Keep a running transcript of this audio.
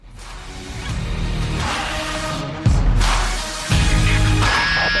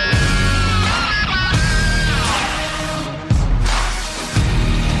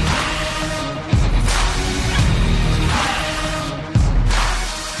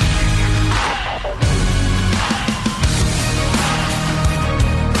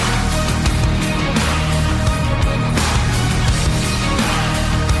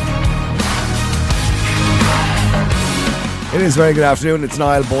It is very good afternoon. It's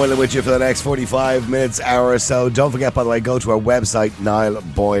Niall Boylan with you for the next 45 minutes, hour or so. Don't forget, by the way, go to our website,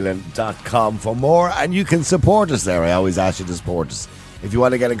 niallboylan.com for more, and you can support us there. I always ask you to support us. If you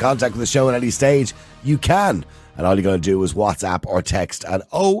want to get in contact with the show at any stage, you can. And all you're going to do is WhatsApp or text at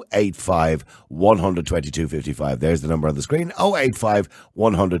 085 100 22 55. There's the number on the screen, 085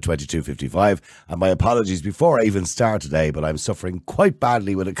 100 22 55. And my apologies before I even start today, but I'm suffering quite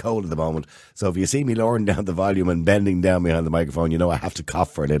badly with a cold at the moment. So if you see me lowering down the volume and bending down behind the microphone, you know I have to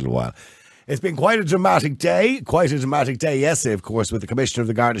cough for a little while. It's been quite a dramatic day yesterday, of course, with the Commissioner of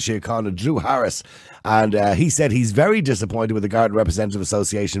the Garda Commissioner Drew Harris. And he said he's very disappointed with the Garda Representative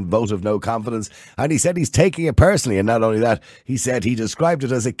Association vote of no confidence. And he said he's taking it personally. And not only that, he said he described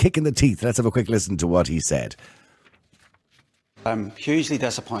it as a kick in the teeth. Let's have a quick listen to what he said. I'm hugely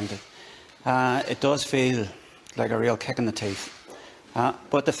disappointed. It does feel like a real kick in the teeth.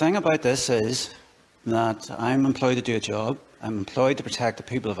 But the thing about this is that I'm employed to do a job. I'm employed to protect the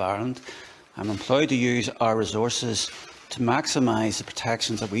people of Ireland. I'm employed to use our resources to maximise the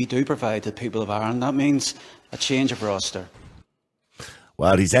protections that we do provide to the people of Ireland. That means a change of roster.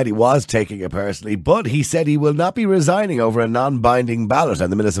 Well, he said he was taking it personally, but he said he will not be resigning over a non-binding ballot. And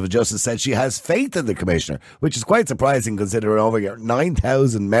the Minister for Justice said she has faith in the Commissioner, which is quite surprising considering over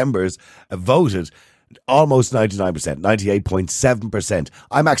 9,000 members voted. Almost 99%, 98.7%.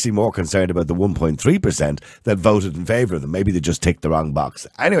 I'm actually more concerned about the 1.3% that voted in favour of them. Maybe they just ticked the wrong box.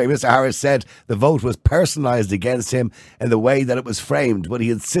 Anyway, Mr. Harris said the vote was personalised against him in the way that it was framed, but he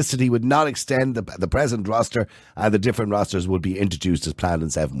insisted he would not extend the present roster and the different rosters would be introduced as planned in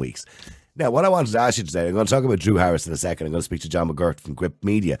 7 weeks. Now, what I wanted to ask you today, I'm going to talk about Drew Harris in a second. I'm going to speak to John McGirt from Grip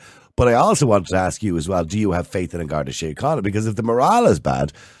Media. But I also wanted to ask you as well, do you have faith in Garda Síochána? Because if the morale is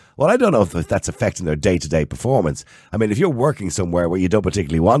bad, well, I don't know if that's affecting their day-to-day performance. I mean, if you're working somewhere where you don't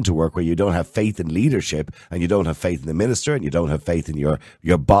particularly want to work, where you don't have faith in leadership and you don't have faith in the minister and you don't have faith in your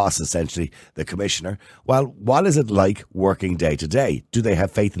boss, essentially, the commissioner, well, what is it like working day-to-day? Do they have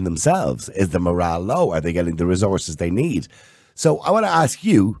faith in themselves? Is the morale low? Are they getting the resources they need? So I want to ask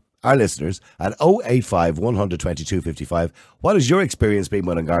you, our listeners, at 085 100 22 55, what has your experience been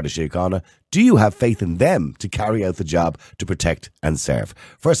with Garda Síochána? Do you have faith in them to carry out the job to protect and serve?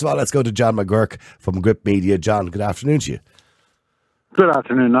 First of all, let's go to John McGirt from Grip Media. John, good afternoon to you. Good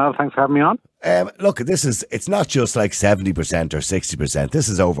afternoon, Niall. Thanks for having me on. Look, it's not just like 70% or 60%. This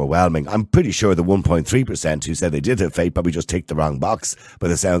is overwhelming. I'm pretty sure the 1.3% who said they did have faith probably just ticked the wrong box by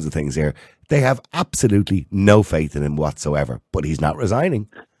the sounds of things here. They have absolutely no faith in him whatsoever, but he's not resigning.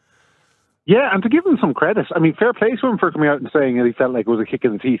 Yeah, and to give him some credit, I mean, fair play to him for coming out and saying that he felt like it was a kick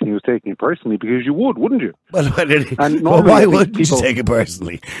in the teeth and he was taking it personally, because you would, wouldn't you? Well, why wouldn't you take it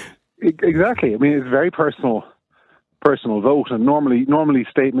personally? Exactly. I mean, it's a very personal vote, and normally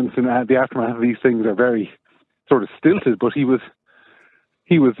statements in the aftermath of these things are very sort of stilted, but he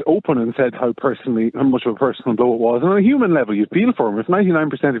was open and said how much of a personal blow it was. And on a human level, you'd feel for him. If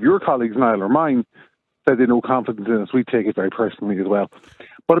 99% of your colleagues, Niall, or mine, said they had no confidence in us, we'd take it very personally as well.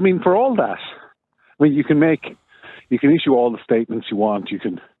 But I mean, for all that, I mean, you can issue all the statements you want, you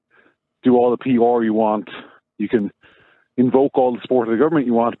can do all the PR you want, you can invoke all the support of the government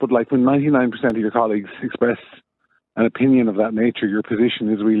you want, but like when 99% of your colleagues express an opinion of that nature, your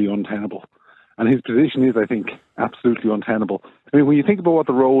position is really untenable. And his position is, I think, absolutely untenable. I mean, when you think about what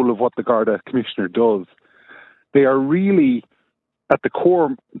the role of what the Garda Commissioner does, they are really at the core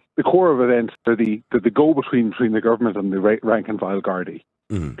of events are the go-between between the government and the rank-and-file Gardaí.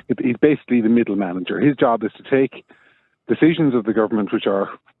 Mm-hmm. He's basically the middle manager. His job is to take decisions of the government, which are,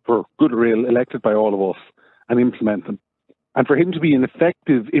 for good or ill, elected by all of us, and implement them. And for him to be an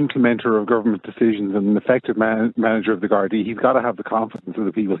effective implementer of government decisions and an effective manager of the Gardaí, he's got to have the confidence of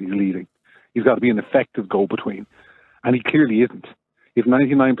the people he's leading. He's got to be an effective go-between. And he clearly isn't. If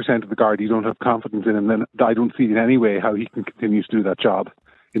 99% of the Gardaí don't have confidence in him, then I don't see in any way how he can continue to do that job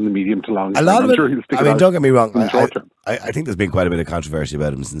in the medium to long term. A lot of it, I mean, don't get me wrong, I think there's been quite a bit of controversy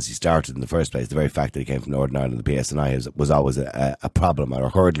about him since he started in the first place. The very fact that he came from Northern Ireland, the PSNI, was always a problem or a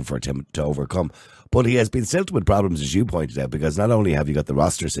hurdle for him to overcome. But he has been silted with problems, as you pointed out, because not only have you got the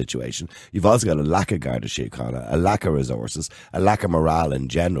roster situation, you've also got a lack of Garda Síochána, a lack of resources, a lack of morale in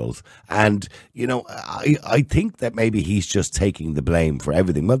general. And, you know, I think that maybe he's just taking the blame for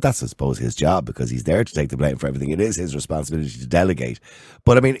everything. Well, that's, I suppose, his job, because he's there to take the blame for everything. It is his responsibility to delegate.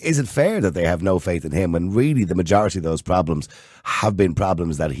 But, I mean, is it fair that they have no faith in him when really the majority of those problems have been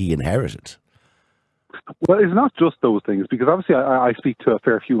problems that he inherited? Well, it's not just those things, because obviously I speak to a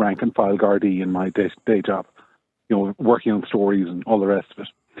fair few rank-and-file Gardaí in my day job, you know, working on stories and all the rest of it.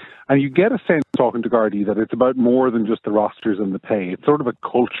 And you get a sense talking to Gardaí that it's about more than just the rosters and the pay. It's sort of a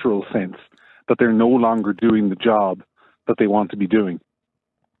cultural sense that they're no longer doing the job that they want to be doing,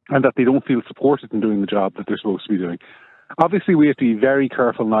 and that they don't feel supported in doing the job that they're supposed to be doing. Obviously, we have to be very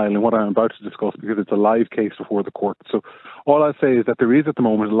careful, Niall, in what I'm about to discuss, because it's a live case before the court. So all I'll say is that there is at the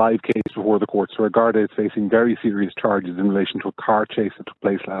moment a live case before the courts where Garda is facing very serious charges in relation to a car chase that took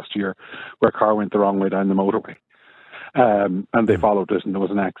place last year, where a car went the wrong way down the motorway. And they followed it and there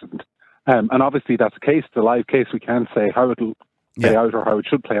was an accident. And obviously that's a case, the live case. We can't say how it'll play out or how it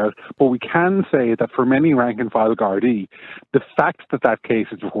should play out, but we can say that for many rank and file Gardaí, the fact that that case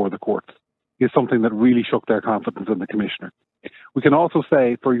is before the courts is something that really shook their confidence in the Commissioner. We can also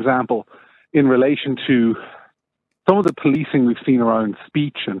say, for example, in relation to some of the policing we've seen around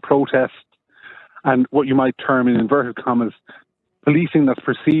speech and protest, and what you might term in inverted commas, policing that's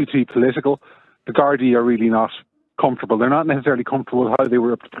perceived to be political, the Gardaí are really not comfortable. They're not necessarily comfortable with how they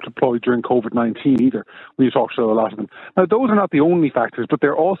were deployed during COVID-19 either, when you talk to a lot of them. Now, those are not the only factors, but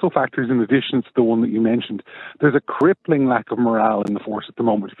they're also factors in addition to the one that you mentioned. There's a crippling lack of morale in the force at the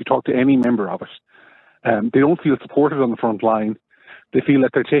moment. If you talk to any member of it, they don't feel supported on the front line. They feel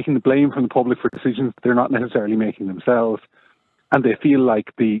that they're taking the blame from the public for decisions they're not necessarily making themselves. And they feel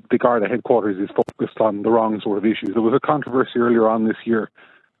like the Garda headquarters is focused on the wrong sort of issues. There was a controversy earlier on this year,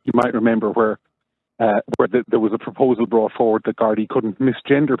 you might remember, where there was a proposal brought forward that Gardaí couldn't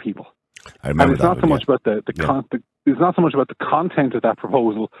misgender people. I remember and it's not so much about it's not so much about the content of that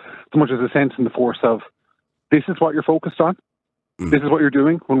proposal, so much as a sense in the force of, this is what you're focused on. This is what you're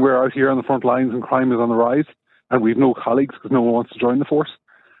doing when we're out here on the front lines and crime is on the rise, and we've no colleagues because no one wants to join the force.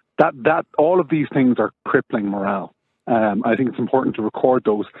 That all of these things are crippling morale. I think it's important to record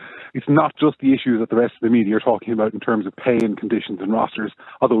those. It's not just the issues that the rest of the media are talking about in terms of pay and conditions and rosters,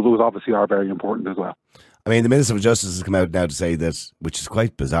 although those obviously are very important as well. I mean, the Minister for Justice has come out now to say that, which is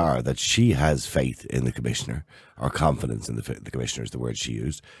quite bizarre, that she has faith in the Commissioner, or confidence in the Commissioner is the word she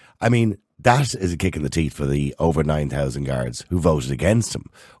used. I mean, that is a kick in the teeth for the over 9,000 guards who voted against him,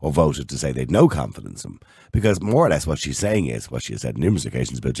 or voted to say they'd no confidence in him. Because more or less what she's saying is, what she has said on numerous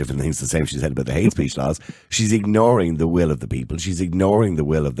occasions about different things, the same she said about the hate speech laws, she's ignoring the will of the people. She's ignoring the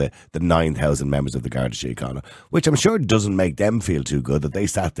will of the 9,000 members of the Garda Síochána, which I'm sure doesn't make them feel too good that they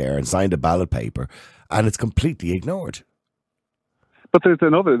sat there and signed a ballot paper and it's completely ignored. But there's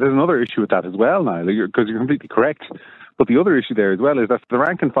another issue with that as well, Niall, because you're completely correct. But the other issue there as well is that the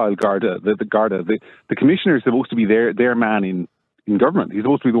rank and file Garda, the Commissioner is supposed to be their man in government. He's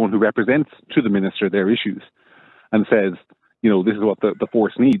supposed to be the one who represents to the Minister their issues and says, this is what the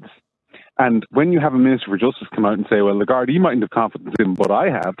force needs. And when you have a Minister for Justice come out and say, well, the Garda, you mightn't have confidence in him, but I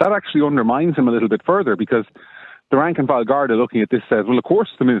have, that actually undermines him a little bit further, because the rank and file Garda looking at this says, well, of course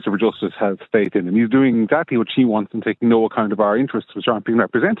the Minister for Justice has faith in him. He's doing exactly what she wants and taking no account of our interests which aren't being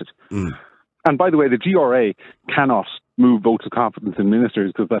represented. And by the way, the GRA cannot move votes of confidence in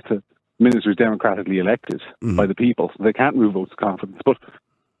ministers because that's a ministers democratically elected by the people. So they can't move votes of confidence. But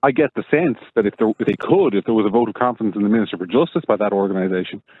I get the sense that if there was a vote of confidence in the Minister for Justice by that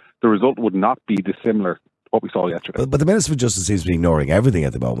organisation, the result would not be dissimilar what we saw yesterday. But the Minister for Justice seems to be ignoring everything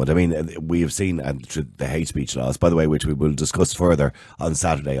at the moment. I mean, we have seen the hate speech laws, by the way, which we will discuss further on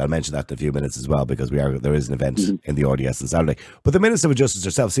Saturday. I'll mention that in a few minutes as well, because there is an event in the RDS on Saturday. But the Minister for Justice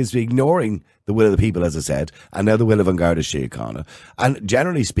herself seems to be ignoring the will of the people, as I said, and now the will of Garda Síochána, and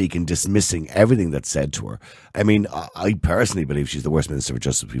generally speaking, dismissing everything that's said to her. I mean, I personally believe she's the worst Minister for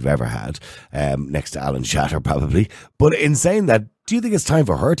Justice we've ever had, next to Alan Shatter probably. But in saying that, do you think it's time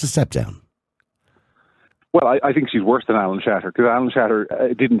for her to step down? Well, I think she's worse than Alan Shatter, because Alan Shatter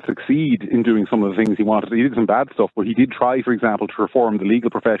didn't succeed in doing some of the things he wanted. He did some bad stuff, but he did try, for example, to reform the legal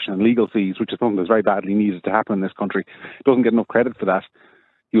profession and legal fees, which is something that's very badly needed to happen in this country. He doesn't get enough credit for that.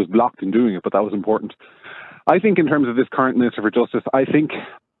 He was blocked in doing it, but that was important. I think in terms of this current Minister for Justice, I think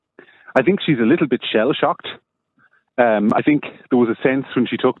she's a little bit shell-shocked. I think there was a sense when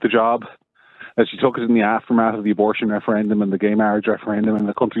she took the job, as she took it in the aftermath of the abortion referendum and the gay marriage referendum, and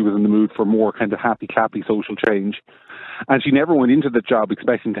the country was in the mood for more kind of happy-clappy social change. And she never went into the job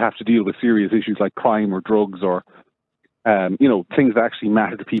expecting to have to deal with serious issues like crime or drugs or, things that actually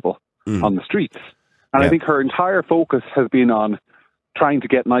matter to people on the streets. And I think her entire focus has been on trying to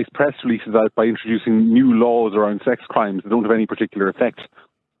get nice press releases out by introducing new laws around sex crimes that don't have any particular effect,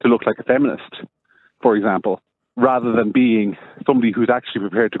 to look like a feminist, for example, rather than being somebody who's actually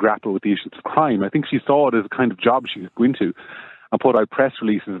prepared to grapple with the issues of crime. I think she saw it as a kind of job she could go into and put out press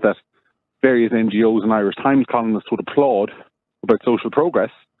releases that various NGOs and Irish Times columnists would applaud about social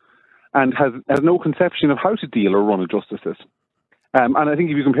progress, and has no conception of how to deal or run a justice system. And I think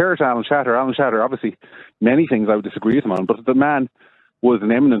if you compare it to Alan Shatter, obviously, many things I would disagree with him on, but the man was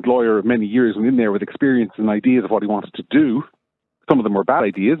an eminent lawyer of many years, went in there with experience and ideas of what he wanted to do. Some of them were bad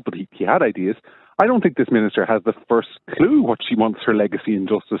ideas, but he had ideas. I don't think this minister has the first clue what she wants her legacy in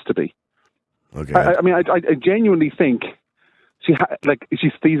justice to be. Okay. I genuinely think she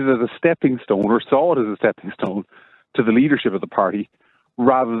sees it as a stepping stone, or saw it as a stepping stone to the leadership of the party,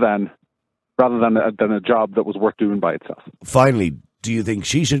 rather than a job that was worth doing by itself. Finally, do you think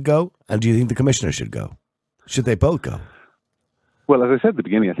she should go, and do you think the commissioner should go? Should they both go? Well, as I said at the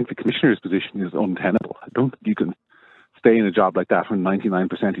beginning, I think the commissioner's position is untenable. I don't think you can stay in a job like that when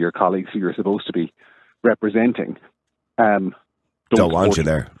 99% of your colleagues who you're supposed to be representing don't want you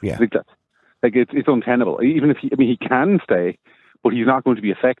there. Yeah, it's untenable. Even if he can stay, but he's not going to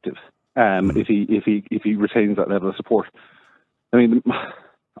be effective if he retains that level of support. I mean,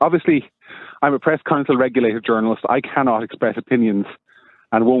 obviously, I'm a press council regulated journalist. I cannot express opinions,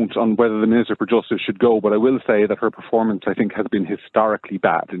 and won't, on whether the Minister for Justice should go, but I will say that her performance, I think, has been historically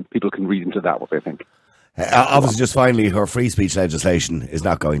bad, and people can read into that what they think. Obviously, just finally, her free speech legislation is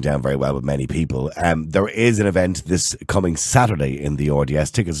not going down very well with many people. There is an event this coming Saturday in the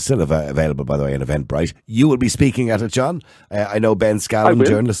RDS. Tickets are still available, by the way, in Eventbrite. You will be speaking at it, John. I know Ben Scallon,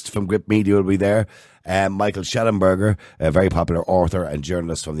 journalist from Grip Media, will be there. Michael Schellenberger, a very popular author and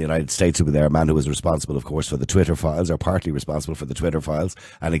journalist from the United States, will be there, a man who was responsible, of course, for the Twitter files, or partly responsible for the Twitter files,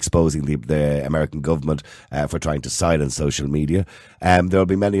 and exposing the American government for trying to silence social media. There will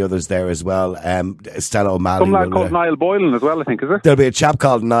be many others there as well. Stella O'Malley. Some lad called Niall Boylan as well, I think, is there? There'll be a chap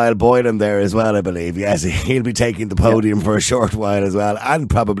called Niall Boylan there as well, I believe. Yes, he'll be taking the podium for a short while as well, and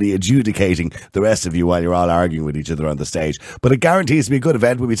probably adjudicating the rest of you while you're all arguing with each other on the stage. But it guarantees to be a good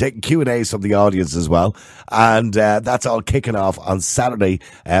event. We'll be taking Q&As from the audience as well, and that's all kicking off on Saturday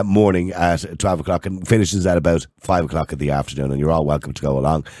morning at 12 o'clock and finishes at about 5 o'clock in the afternoon, and you're all welcome to go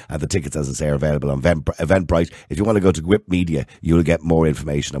along. And the tickets, as I say, are available on Eventbrite. If you want to go to Grip Media, you'll get more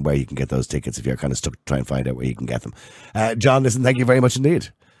information on where you can get those tickets if you're kind of stuck to try and find out where you can get them. John, listen, thank you very much indeed.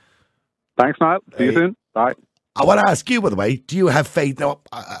 Thanks, Niall. See you soon. Bye. I want to ask you, by the way, do you have faith? Now,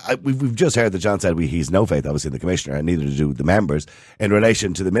 we've just heard that John said he's no faith, obviously, in the Commissioner, and neither do the members. In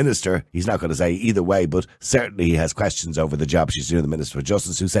relation to the Minister, he's not going to say either way, but certainly he has questions over the job she's doing, the Minister for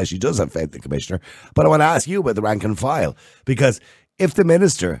Justice, who says she does have faith in the Commissioner. But I want to ask you about the rank and file, because if the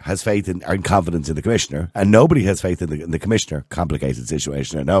Minister has faith in or confidence in the Commissioner, and nobody has faith in the Commissioner, complicated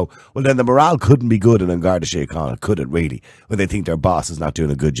situation, I know, well, then the morale couldn't be good in Garda Síochána, could it really, when they think their boss is not doing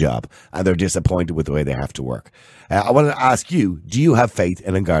a good job and they're disappointed with the way they have to work. I want to ask you, do you have faith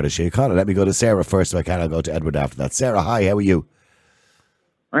in Garda Síochána? Let me go to Sarah first, if I can. I'll go to Edward after that. Sarah, hi, how are you?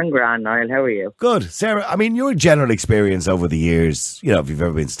 I'm grand, Niall. How are you? Good. Sarah, I mean, your general experience over the years, if you've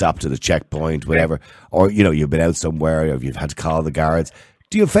ever been stopped at a checkpoint, whatever, or, you've been out somewhere, or you've had to call the guards,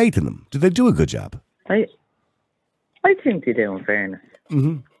 do you have faith in them? Do they do a good job? I think they do, in fairness.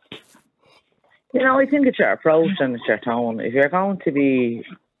 Mm-hmm. I think it's your approach and it's your tone. If you're going to be,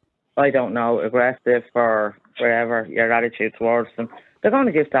 I don't know, aggressive or whatever, your attitude towards them, they're going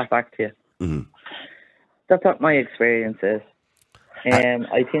to give that back to you. Mm-hmm. That's what my experience is.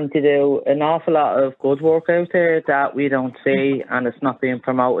 I think they do an awful lot of good work out there that we don't see, and it's not being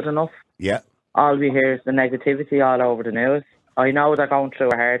promoted enough. Yeah. All we hear is the negativity all over the news. I know they're going through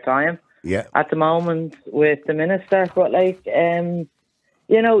a hard time at the moment with the Minister, but you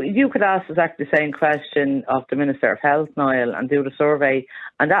could ask exactly the same question of the Minister of Health, Niall, and do the survey,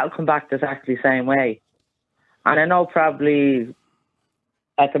 and that'll come back exactly the same way. And I know probably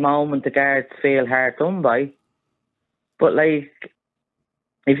at the moment the guards feel hard done by, but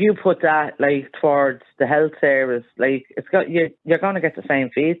if you put that towards the health service, you're going to get the same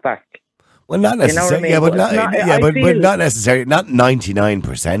feedback. Well, not necessarily. You know what I mean? but not necessarily. Not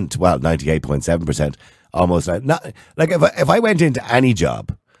 99%. Well, 98.7%. Almost. Not if I went into any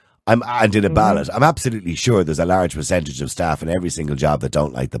job, and did a ballot, I'm absolutely sure there's a large percentage of staff in every single job that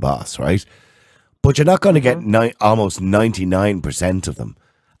don't like the boss, right? But you're not going to get almost 99% of them.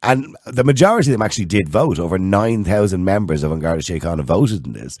 And the majority of them actually did vote. Over 9,000 members of Garda Síochána voted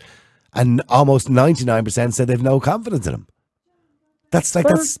in this. And almost 99% said they've no confidence in him. That's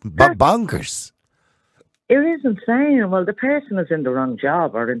bonkers. It is insane. Well, the person is in the wrong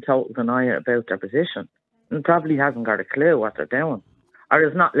job or in total denial about their position and probably hasn't got a clue what they're doing. Or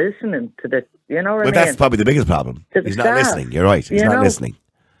is not listening to the, But that's probably the biggest problem. He's not listening. You're right. He's not listening.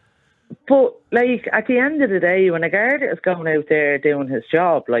 But, at the end of the day, when a guard is going out there doing his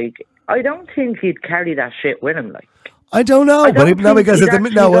job, I don't think he'd carry that shit with him, I don't know, I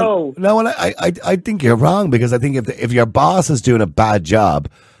think you're wrong, because I think if your boss is doing a bad job,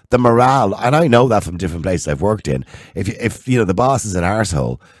 the morale, and I know that from different places I've worked in, if the boss is an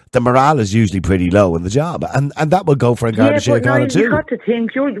arsehole, the morale is usually pretty low in the job, and that will go for a Garda Síochána too. You've got to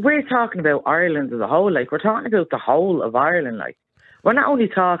think, we're talking about Ireland as a whole, we're talking about the whole of Ireland, We're not only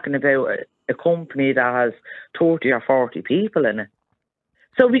talking about a company that has 30 or 40 people in it.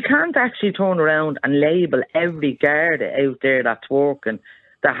 So we can't actually turn around and label every Garda out there that's working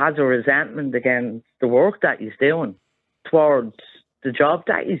that has a resentment against the work that he's doing towards the job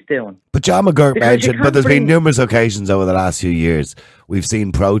that he's doing. But John McGurk mentioned, but there's been numerous occasions over the last few years we've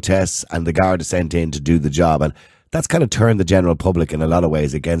seen protests and the Garda sent in to do the job, and that's kind of turned the general public in a lot of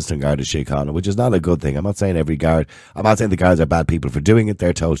ways against Garda Síochána, which is not a good thing. I'm not saying the guards are bad people for doing it.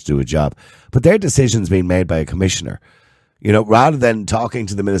 They're told to do a job. But their decision's being made by a commissioner. You know, rather than talking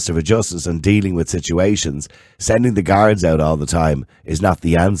to the Minister for Justice and dealing with situations, sending the guards out all the time is not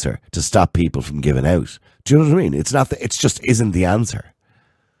the answer to stop people from giving out. Do you know what I mean? It just isn't the answer.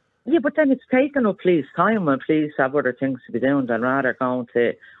 Yeah, but then it's taking up police time when police have other things to be doing than rather going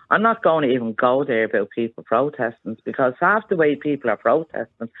to... I'm not going to even go there about people protesting, because half the way people are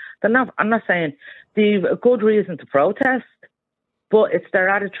protesting, I'm not saying they've a good reason to protest, but it's their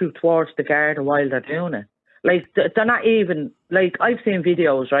attitude towards the Garda while they're doing it. Like, they're not even... Like, I've seen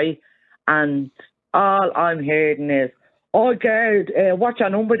videos, right? And all I'm hearing is, oh, Guard, what's your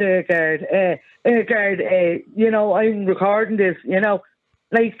number there, Guard? Guard, you know, I'm recording this, you know.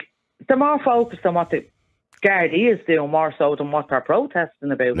 Like, they're more focused on what the Gardaí is doing more so than what they're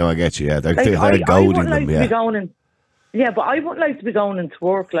protesting about. No, I get you, yeah. They're like, goading them, yeah. But I wouldn't like to be going into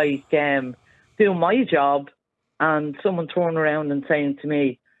work, like, doing my job, and someone turning around and saying to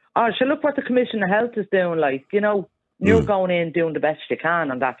me, oh, sure, look what the Commissioner of Health is doing, like, you know, you're going in doing the best you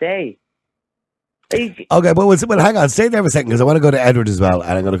can on that day. Like, okay, well, hang on, stay there for a second, because I want to go to Edward as well,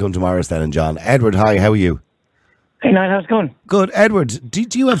 and I'm going to come to Morris then and John. Edward, hi, how are you? Hey, Niall, how's it going? Good. Edward, do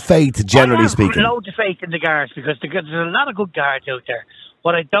you have faith, generally speaking? I have loads of faith in the guards, because there's a lot of good guards out there.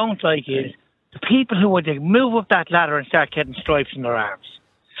 What I don't like is the people who would move up that ladder and start getting stripes in their arms.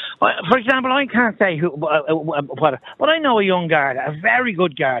 For example, I can't say who, but I know a young guard, a very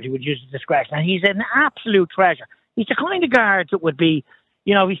good guard who would use his discretion, and he's an absolute treasure. He's the kind of guard that would be,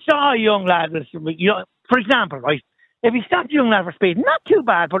 you know, if he saw a young lad with, you know, for example, right, if he stopped a young lad for speeding, not too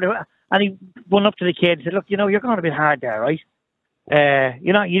bad, but and he went up to the kid and said, look, you know, you're going a bit hard there, right?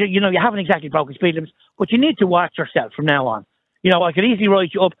 You know, you haven't exactly broken speed limits, but you need to watch yourself from now on. You know, I could easily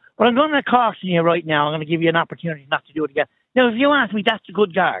write you up, but I'm going to caution you right now. I'm going to give you an opportunity not to do it again. Now, if you ask me, that's a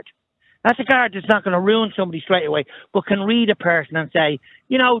good guard. That's a guard that's not going to ruin somebody straight away, but can read a person and say,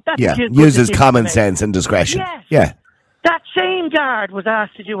 you know, that's uses common sense and discretion. Yes. Yeah. That same guard was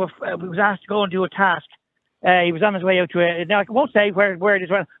asked to go and do a task. He was on his way out to a... Now, I won't say where it is.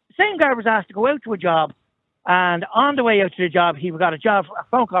 The same guard was asked to go out to a job, and on the way out to the job, he got a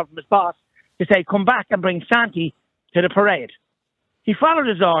phone call from his boss to say, come back and bring Santi to the parade. He followed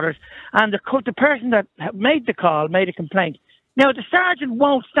his orders, and the person that made the call made a complaint. Now, the sergeant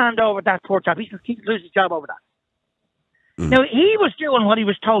won't stand over that poor chap. He could lose his job over that. Now, he was doing what he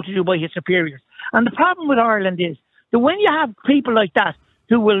was told to do by his superiors. And the problem with Ireland is that when you have people like that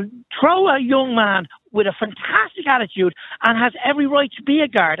who will throw a young man with a fantastic attitude and has every right to be a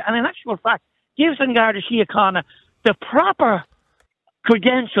guard, and in actual fact gives Garda Síochána the proper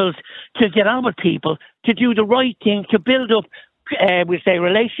credentials to get on with people, to do the right thing, to build up, we say,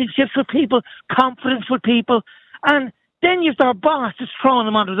 relationships with people, confidence with people, and then you've their boss just throwing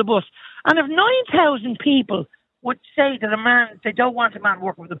them under the bus. And if 9,000 people would say that a man, they don't want a man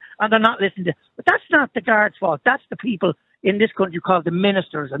working with them, and they're not listening to, but that's not the guards' fault. That's the people in this country called the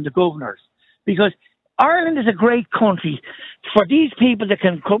ministers and the governors. Because Ireland is a great country for these people that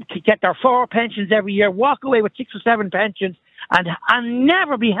can come to get their 4 pensions every year, walk away with 6 or 7 pensions, and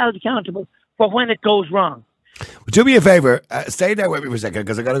never be held accountable for when it goes wrong. Do me a favour, stay there with me for a second,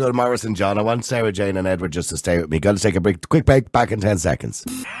 because I've got to go to Morris and John. I want Sarah Jane and Edward just to stay with me. Got to take a quick break, back in 10 seconds.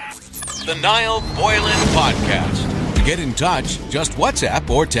 The Niall Boylan Podcast. To get in touch, just WhatsApp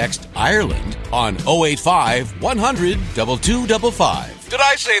or text Ireland on 085 100 2255. Did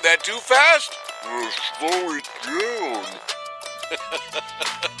I say that too fast? Slow it down.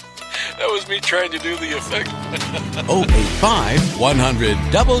 That was me trying to do the effect. 085 100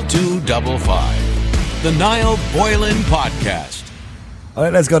 2255. The Niall Boylan Podcast. All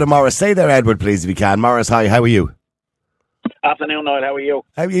right, let's go to Morris. Stay there, Edward, please, if you can. Morris, hi, how are you? Afternoon, Niall, how are you?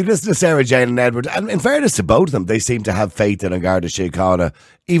 You've listened to Sarah Jane and Edward, and in fairness to both of them, they seem to have faith in Garda Síochána,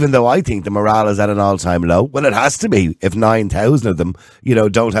 even though I think the morale is at an all-time low. Well, it has to be if 9,000 of them, you know,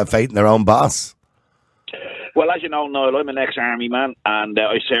 don't have faith in their own boss. Well, as you know, Niall, I'm an ex-army man, and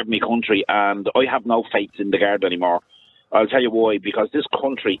I served my country, and I have no faith in the Garda anymore. I'll tell you why, because this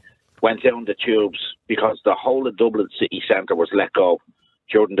country went down the tubes because the whole of Dublin city centre was let go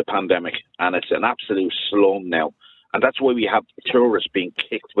during the pandemic, and it's an absolute slum now. And that's why we have tourists being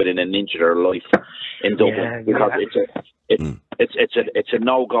kicked within an inch of their life in Dublin, because it's a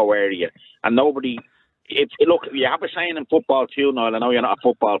no-go area, and nobody. Look, you have a saying in football too, Niall. I know you're not a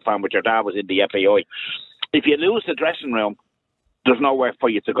football fan, but your dad was in the FAI. If you lose the dressing room, there's nowhere for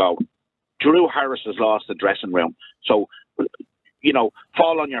you to go. Drew Harris has lost the dressing room, so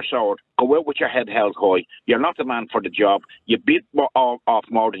fall on your sword. Go out with your head held high. You're not the man for the job. You bit off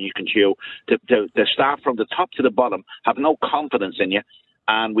more than you can chew. The staff from the top to the bottom have no confidence in you.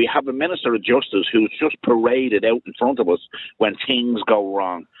 And we have a Minister of Justice who's just paraded out in front of us when things go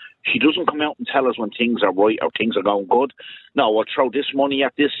wrong. She doesn't come out and tell us when things are right or things are going good. No, I'll throw this money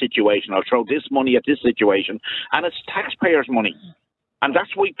at this situation. I'll throw this money at this situation. And it's taxpayers' money. And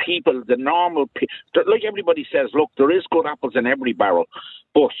that's why people, the normal people, like everybody says, look, there is good apples in every barrel.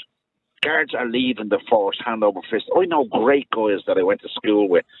 But guards are leaving the force hand over fist. I know great guys that I went to school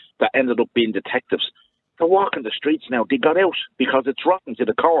with that ended up being detectives. They're walking the streets now. They got out because it's rotten to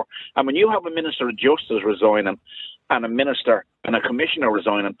the core. And when you have a Minister of Justice resigning and a Minister and a Commissioner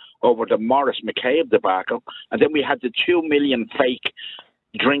resigning over the Morris McCabe debacle, and then we had the 2 million fake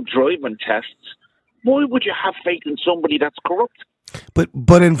drink driving tests, why would you have faith in somebody that's corrupt?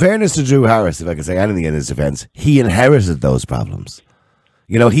 But in fairness to Drew Harris, if I can say anything in his defence, he inherited those problems.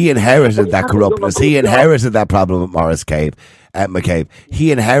 He inherited that corruptness. He inherited that problem with Morris McCabe.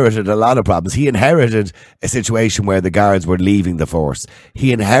 He inherited a lot of problems. He inherited a situation where the guards were leaving the force.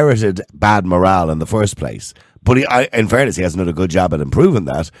 He inherited bad morale in the first place. But in fairness, he hasn't done a good job at improving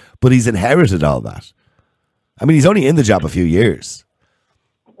that, but he's inherited all that. I mean, he's only in the job a few years.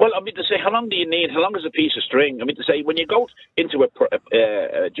 Well, I mean to say, how long do you need? How long is a piece of string? I mean to say, when you go into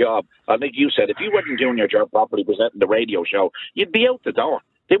a job, I think you said, if you weren't doing your job properly, presenting the radio show, you'd be out the door.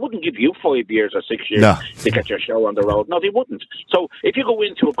 They wouldn't give you 5 years or 6 years to get your show on the road. No, they wouldn't. So if you go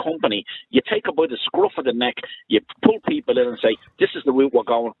into a company, you take it by the scruff of the neck, you pull people in and say, this is the route we're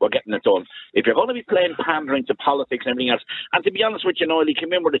going, we're getting it done. If you're going to be playing pandering to politics and everything else, and to be honest with you, Noel, he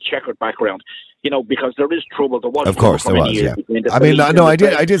came in with a checkered background, because there is trouble. There was, of course, there was. Yeah. I mean, I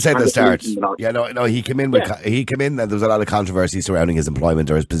did say at the start. He came in and there was a lot of controversy surrounding his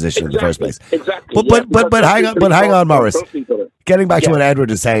employment or his position in the first place. Exactly. But hang on, Morris. Getting back to what Edward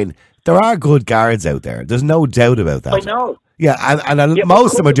is saying, there are good guards out there. There's no doubt about that. I know. Yeah, and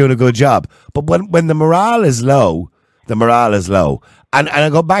most of them are doing a good job. But when the morale is low, And I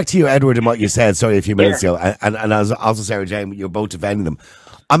go back to you, Edward, and what you said, a few minutes ago, and also Sarah Jane, you're both defending them.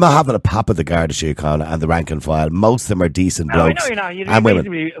 I'm not having a pop at the Garda Síochána and the rank and file. Most of them are decent blokes and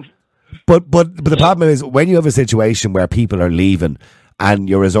women. But the problem is, when you have a situation where people are leaving and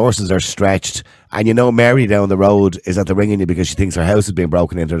your resources are stretched, and Mary down the road is at the ringing you because she thinks her house is being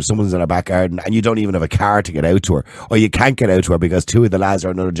broken into, or someone's in her back garden, and you don't even have a car to get out to her, or you can't get out to her because two of the lads are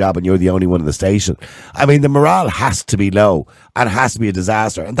on another job and you're the only one in the station. I mean, the morale has to be low and has to be a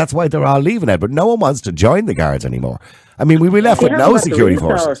disaster, and that's why they're all leaving it. But no one wants to join the guards anymore. I mean, we'll be left with no security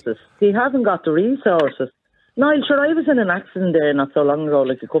forces. He hasn't got the resources. Niall, sure, I was in an accident there not so long ago,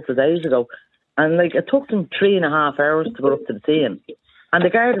 like a couple of days ago, and it took them 3.5 hours to go up to the scene. And the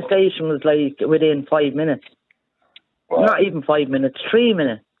Garda station was within 5 minutes. Wow. Not even 5 minutes, 3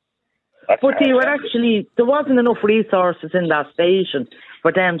 minutes. But there wasn't enough resources in that station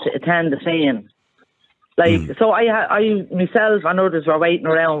for them to attend the scene. So I myself and others were waiting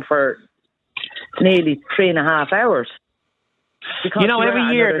around for nearly 3.5 hours.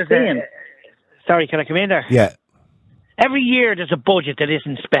 Every year sorry, can I come in there? Yeah. Every year there's a budget that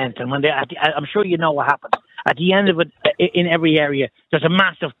isn't spent, and when I'm sure you know what happens. At the end of it, in every area, there's a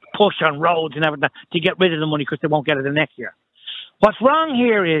massive push on roads and everything to get rid of the money because they won't get it the next year. What's wrong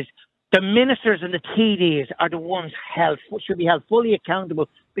here is the ministers and the TDs are the ones should be held fully accountable,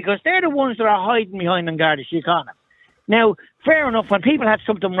 because they're the ones that are hiding behind the Garda Síochána. Now, fair enough, when people had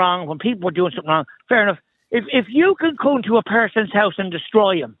something wrong, when people were doing something wrong, fair enough. If you can come to a person's house and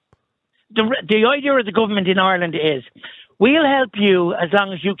destroy him, the idea of the government in Ireland is, we'll help you as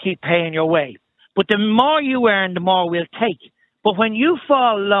long as you keep paying your way. But the more you earn, the more we'll take. But when you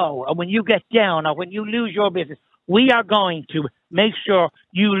fall low, or when you get down, or when you lose your business, we are going to make sure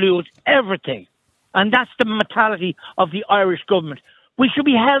you lose everything. And that's the mentality of the Irish government. We should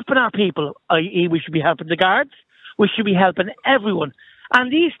be helping our people, i.e. we should be helping the guards. We should be helping everyone.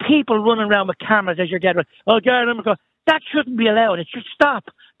 And these people running around with cameras as you're dead, that shouldn't be allowed. It should stop.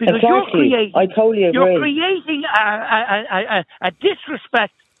 Because exactly. I totally agree. You're creating a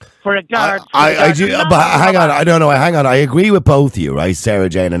disrespect for a guard. Hang on. I agree with both of you, right, Sarah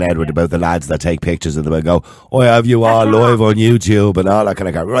Jane and Edward, about the lads that take pictures of them and go, I have you all live on YouTube and all that kind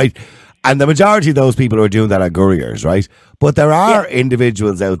of crap, right? And the majority of those people who are doing that are couriers, right? But there are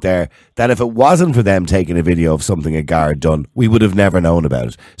individuals out there that if it wasn't for them taking a video of something a guard done, we would have never known about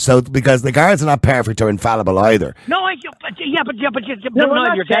it. So, because the guards are not perfect or infallible either. No, we're not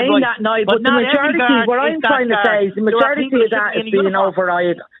saying that, Niall, but the majority, what I'm trying to say is the majority of that is being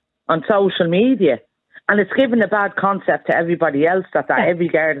override on social media. And it's given a bad concept to everybody else that every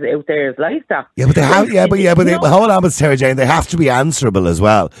guard out there is like that. Yeah, but they have. Hold on, but Sarah Jane, they have to be answerable as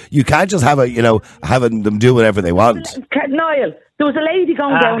well. You can't just have having them do whatever they want. Niall, there was a lady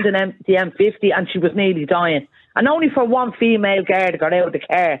going down the M50 and she was nearly dying, and only for one female guard got out of the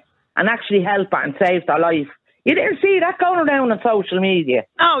car and actually helped her and saved her life. You didn't see that going around on social media.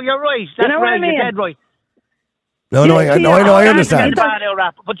 No, you're right. That's right. You're dead right. No, I understand.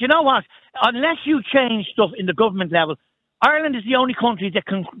 But you know what? Unless you change stuff in the government level, Ireland is the only country that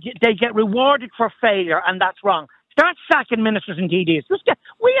they get rewarded for failure, and that's wrong. Start sacking ministers and TDs.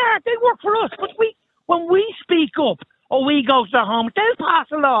 They work for us, but when we speak up or we go to their home, they'll pass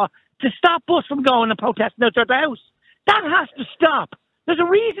a law to stop us from going and protesting outside the house. That has to stop. There's a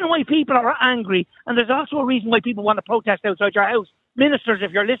reason why people are angry, and there's also a reason why people want to protest outside your house. Ministers,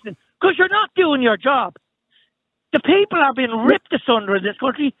 if you're listening, because you're not doing your job. The people are being ripped asunder in this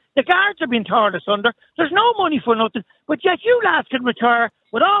country. The guards are being torn asunder. There's no money for nothing. But yet you lads can retire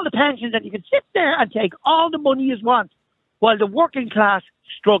with all the pensions and you can sit there and take all the money you want while the working class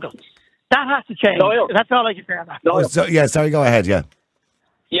struggles. That has to change. No, that's all I can say on that. No, sorry, go ahead, yeah.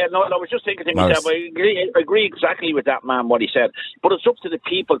 Yeah, no, I was just thinking to myself, I agree exactly with that man, what he said. But it's up to the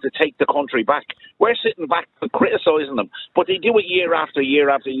people to take the country back. We're sitting back and criticising them. But they do it year after year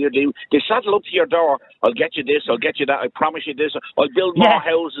after year. They saddle up to your door, I'll get you this, I'll get you that, I promise you this, I'll build more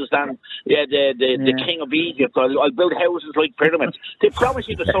houses than the King of Egypt, I'll build houses like pyramids. They promise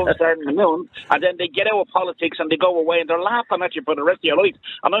you the sun, star and the moon, and then they get out of politics and they go away and they're laughing at you for the rest of your life.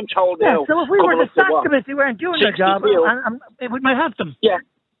 And I'm told now... So if we were to sack them if they weren't doing their job, we might have them. Yeah.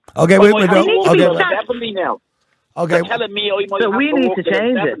 Okay, definitely now. Okay, they're telling me I might so we need to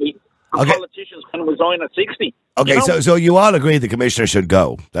change it. Okay. Politicians can resign at 60. Okay, so you all agree the commissioner should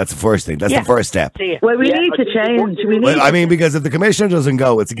go. That's the first thing. That's the first step. Well, we need to change. Because if the commissioner doesn't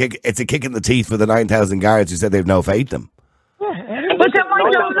go, it's a kick in the teeth for the 9,000 guards who said they've no faith in them. But then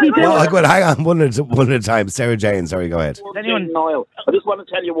why don't we do it? Hang on, one at a time. Sarah Jane, sorry, go ahead. Niall, I just want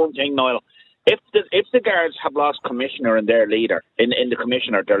to tell you one thing, Niall. If the guards have lost commissioner and their leader, in the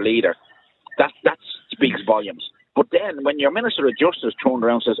commissioner, their leader, that speaks volumes. But then when your Minister of Justice turned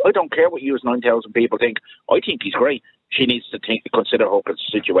around and says, I don't care what you as 9,000 people think, I think he's great, she needs to consider her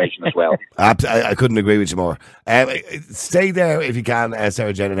situation as well. I couldn't agree with you more. Stay there if you can,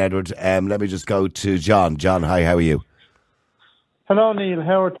 Sarah Jane and Edward. Let me just go to John. John, hi, how are you? Hello, Neil.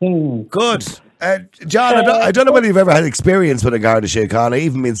 How are things? Good. John, I don't know whether you've ever had experience with a Garda Síochána,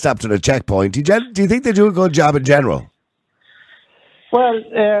 even being stopped at a checkpoint. Do you think they do a good job in general? Well,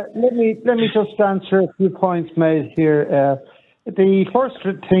 let me just answer a few points made here. The first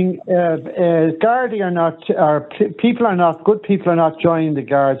thing, Gardaí are not, good people are not joining the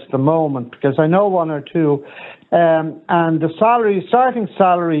Guards at the moment, because I know one or two, and the starting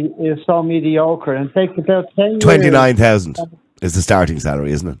salary is so mediocre, and it takes about 10 years. 29,000 is the starting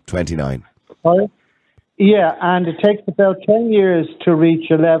salary, isn't it? 29. Sorry? Yeah, and it takes about 10 years to reach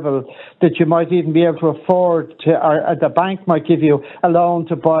a level that you might even be able to afford to, or the bank might give you a loan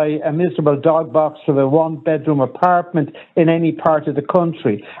to buy a miserable dog box of a one-bedroom apartment in any part of the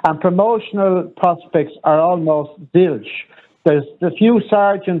country. And promotional prospects are almost zilch. There's the few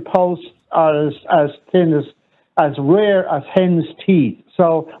sergeant posts are as thin as rare as hen's teeth.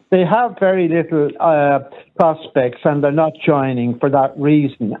 So they have very little prospects, and they're not joining for that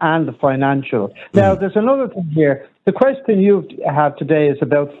reason, and the financial. Now, there's another thing here. The question you have today is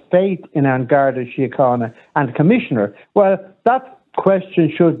about faith in Garda Síochána and Commissioner. Well, that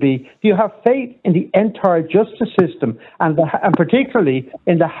question should be, do you have faith in the entire justice system, and particularly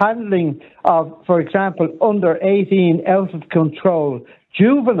in the handling of, for example, under 18 out of control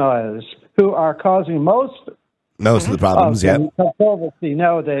juveniles who are causing most of the problems, controversy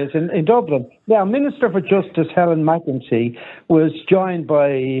nowadays in Dublin. Now, Minister for Justice Helen McEntee was joined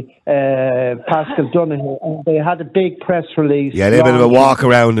by Pascal Donoghue, and they had a big press release. Yeah, they had a bit of a walk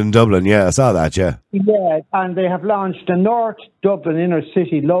around in Dublin. Yeah, I saw that. Yeah. Yeah, and they have launched a North Dublin inner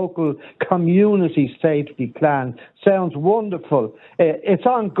city local community safety plan. Sounds wonderful. It's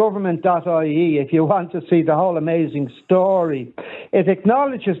on government.ie if you want to see the whole amazing story. It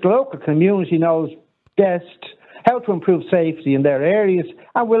acknowledges the local community knows best how to improve safety in their areas,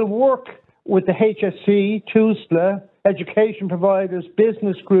 and will work with the HSC, TUSLA, education providers,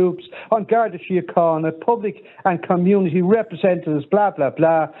 business groups, on Garda Síochána, public and community representatives, blah, blah,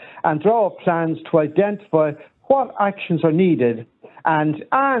 blah, and draw up plans to identify what actions are needed. And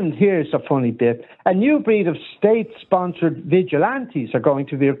here's a funny bit. A new breed of state-sponsored vigilantes are going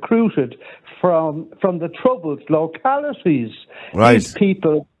to be recruited from the troubled localities. Right. These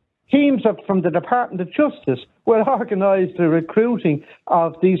people, teams from the Department of Justice, will organise the recruiting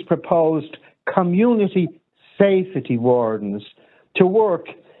of these proposed community safety wardens to work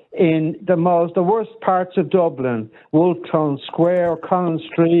in the worst parts of Dublin, Wolftown Square, Collins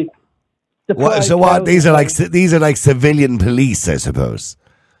Street. So what? These are like civilian police, I suppose.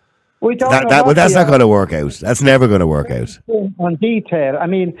 We don't that's not going to work out. That's never going to work out. On detail, I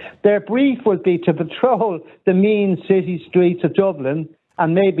mean, their brief would be to patrol the mean city streets of Dublin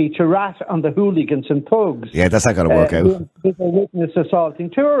and maybe to rat on the hooligans and thugs. Yeah, that's not going to work out. People witness assaulting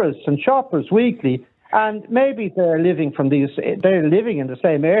tourists and shoppers weekly. And maybe they're living in the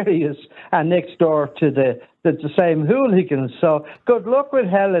same areas and next door to the same hooligans. So good luck with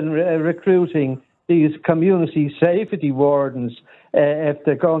Helen recruiting these community safety wardens if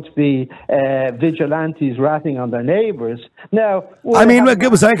they're going to be vigilantes ratting on their neighbours. Now,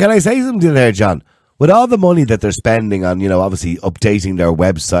 can I say something there, John? With all the money that they're spending on, obviously updating their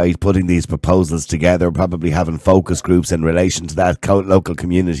website, putting these proposals together, probably having focus groups in relation to that, local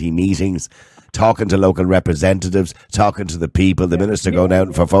community meetings, talking to local representatives, talking to the people, the minister going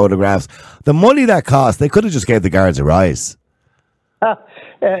out for photographs. The money that costs, they could have just gave the guards a rise. That's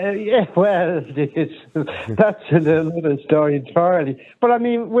another story entirely. But I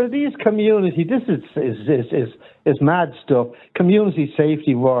mean, will these community? This is mad stuff. Community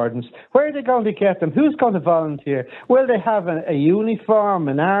safety wardens. Where are they going to get them? Who's going to volunteer? Will they have a uniform,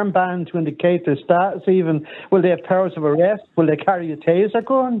 an armband to indicate their status? Even will they have powers of arrest? Will they carry a taser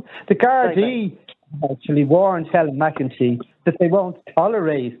gun? The Gardaí actually warned Helen McEntee that they won't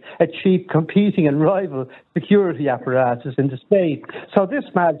tolerate a cheap competing and rival security apparatus in the state. So this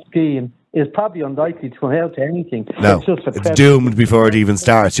mad scheme is probably unlikely to amount to anything. No, it's doomed before it even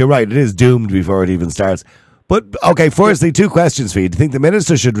starts. You're right, it is doomed before it even starts. But, okay, firstly, two questions for you. Do you think the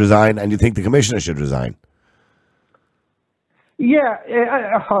minister should resign and do you think the commissioner should resign?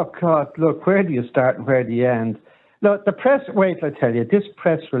 Yeah, oh God, look, where do you start and where do you end? No, the press, wait, I tell you, this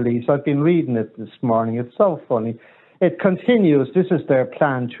press release, I've been reading it this morning, it's so funny. It continues, this is their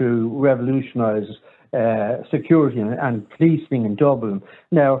plan to revolutionise security and policing in Dublin.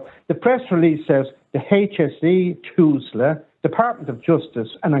 Now, the press release says the HSE, TUSLA, Department of Justice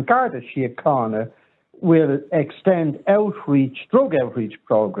and Garda Síochána will extend drug outreach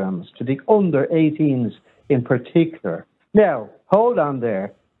programmes to the under-18s in particular. Now, hold on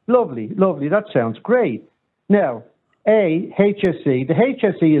there. Lovely, that sounds great. Now, the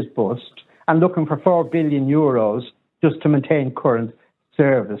HSE is bust and looking for €4 billion just to maintain current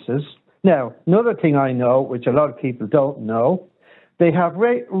services. Now, another thing I know, which a lot of people don't know, they have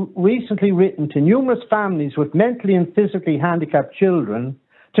recently written to numerous families with mentally and physically handicapped children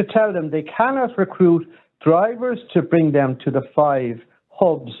to tell them they cannot recruit drivers to bring them to the 5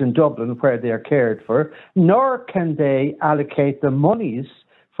 hubs in Dublin where they are cared for, nor can they allocate the monies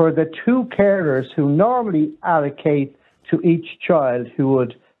for the 2 carers who normally allocate to each child who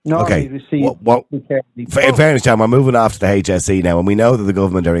would normally receive... In fairness, John, we're moving off to the HSE now, and we know that the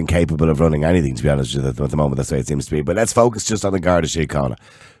government are incapable of running anything, to be honest with you, at the moment. That's the way it seems to be. But let's focus just on the Garda Síochána.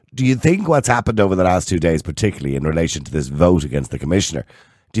 Do you think what's happened over the last 2 days, particularly in relation to this vote against the Commissioner,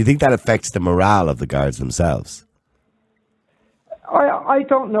 do you think that affects the morale of the guards themselves? I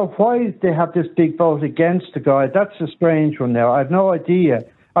don't know why they have this big vote against the guy. That's a strange one now. I have no idea.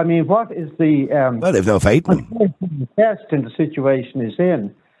 I mean, what is the... well, they've no faith in him. Test in the situation he's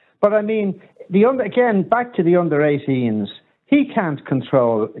in. But I mean, back to the under-18s, he can't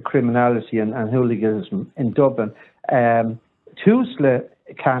control criminality and hooliganism in Dublin. TUSLA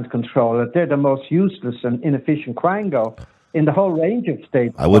can't control it. They're the most useless and inefficient quango in the whole range of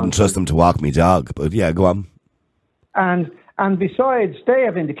states. I wouldn't trust them to walk me dog, but yeah, go on. And besides, they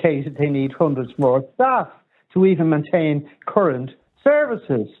have indicated they need hundreds more staff to even maintain current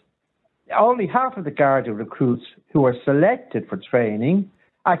services. Only half of the Garda recruits who were selected for training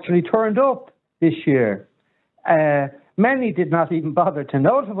actually turned up this year. Many did not even bother to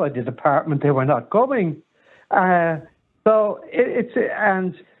notify the department they were not coming. No, it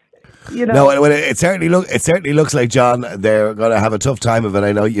certainly looks like, John, they're going to have a tough time of it.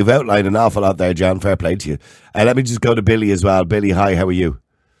 I know you've outlined an awful lot there, John. Fair play to you. Let me just go to Billy as well. Billy, hi, how are you?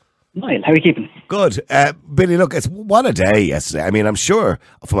 Niall, how are you keeping? Good. Billy, look, it's what a day yesterday. I mean, I'm sure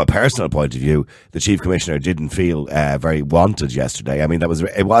from a personal point of view, the Chief Commissioner didn't feel very wanted yesterday. I mean, it was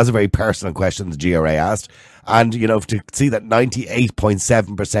a very personal question the GRA asked. And, you know, to see that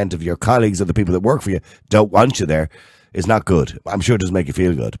 98.7% of your colleagues or the people that work for you don't want you there is not good. I'm sure it doesn't make you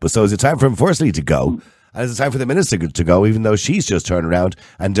feel good. But so is it time for him, firstly, to go? And is it time for the Minister to go, even though she's just turned around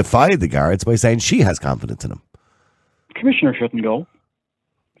and defied the Guards by saying she has confidence in him? The Commissioner shouldn't go.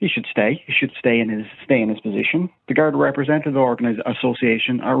 He should stay. He should stay in his position. The Garda Representative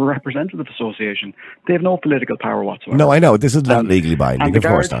Association are a representative association. They have no political power whatsoever. No, I know. This is not legally binding. Of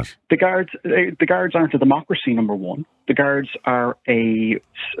course not. The guards aren't a democracy, number one. The Guards are an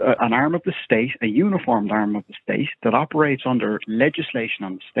arm of the state, a uniformed arm of the state that operates under legislation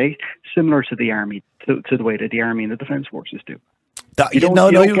on the state, similar to the army, to the way that the army and the defence forces do. Well,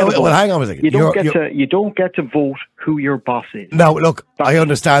 hang on a second. You don't get to vote who your boss is. No, look, I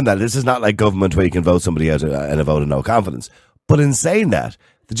understand that. This is not like government where you can vote somebody out in a vote of no confidence. But in saying that,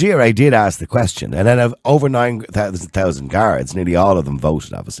 the GRA did ask the question, and then of over 9,000 guards, nearly all of them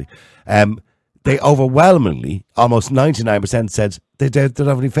voted, obviously. They overwhelmingly, almost 99%, said they don't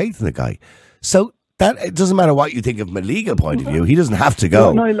have any faith in the guy. So that it doesn't matter what you think of from a legal point of view. He doesn't have to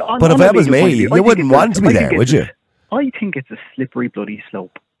go. But if that was me, you wouldn't want to be there, would you? I think it's a slippery bloody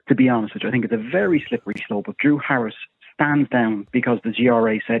slope, to be honest with you. I think it's a very slippery slope. If Drew Harris stands down because the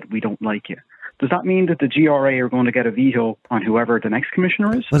GRA said we don't like you, does that mean that the GRA are going to get a veto on whoever the next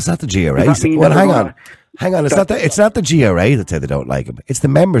commissioner is? Well, it's not the GRA. Well, hang on. It's not the GRA that say they don't like him. It's the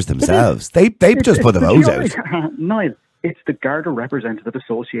members themselves. They've just put the vote out. Niall, it's the Garda Representative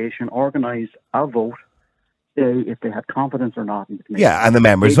Association organised a vote if they had confidence or not in the commission. Yeah, and the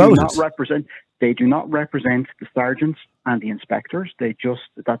members voted. They do not represent the sergeants and the inspectors. They just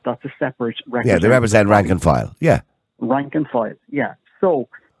that's a separate. Yeah, they represent rank and file. Yeah, rank and file. Yeah. So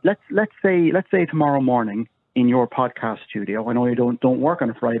let's say tomorrow morning in your podcast studio. I know you don't work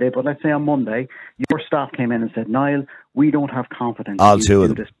on a Friday, but let's say on Monday your staff came in and said, "Niall, we don't have confidence all two of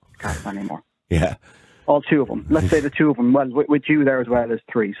them this podcast anymore." Yeah. All two of them. Let's say the two of them, well, with you there as well as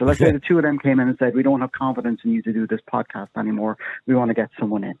three. So let's say the two of them came in and said, we don't have confidence in you to do this podcast anymore. We want to get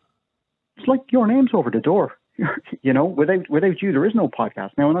someone in. It's like your name's over the door. You know, without you, there is no podcast.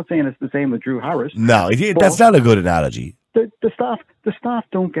 Now, I'm not saying it's the same with Drew Harris. No, that's not a good analogy. The staff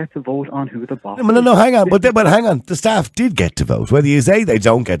don't get to vote on who the boss is. No, hang on. But hang on. The staff did get to vote. Whether you say they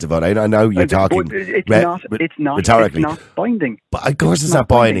don't get to vote, I know you're talking rhetorically. It's not binding. But of course it's not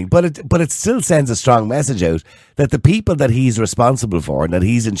binding. But it still sends a strong message out that the people that he's responsible for and that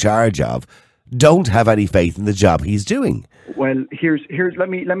he's in charge of don't have any faith in the job he's doing. Well, here's let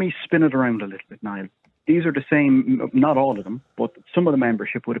me spin it around a little bit, Niall. These are the same, not all of them, but some of the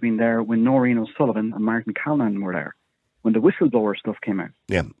membership would have been there when Noreen O'Sullivan and Martin Callanan were there. When the whistleblower stuff came out.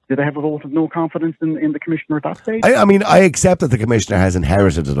 Yeah. Did they have a vote of no confidence in the Commissioner at that stage? I mean, I accept that the Commissioner has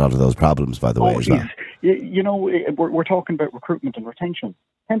inherited a lot of those problems, by the way, as well. You know, we're talking about recruitment and retention.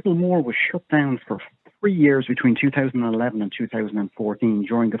 Temple Moor was shut down for 3 years between 2011 and 2014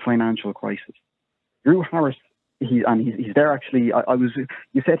 during the financial crisis. Drew Harris, he's there actually.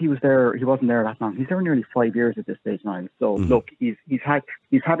 You said he was there. He wasn't there that long. He's there nearly 5 years at this stage now. So look, he's had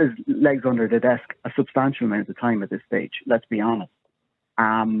his legs under the desk a substantial amount of time at this stage. Let's be honest.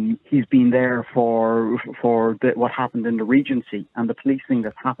 He's been there for what happened in the Regency and the policing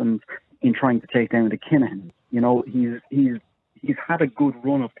that happened in trying to take down the Kinahan. You know, he's had a good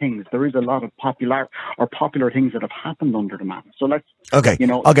run of things. There is a lot of popular things that have happened under the man. So let's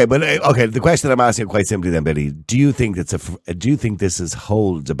the question that I'm asking quite simply then, Billy, do you think this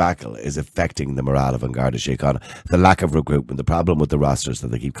whole debacle is affecting the morale of Garda Síochána? The lack of recruitment, the problem with the rosters that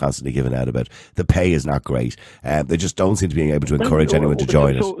they keep constantly giving out about, the pay is not great. They just don't seem to be able to encourage anyone to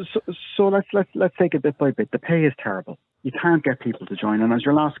join it. So let's take it bit by bit. The pay is terrible. You can't get people to join. And as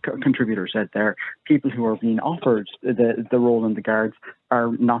your last contributor said there, people who are being offered the role in the Guards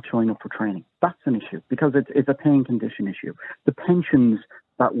are not showing up for training. That's an issue because it's a paying condition issue. The pensions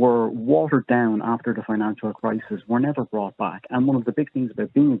that were watered down after the financial crisis were never brought back. And one of the big things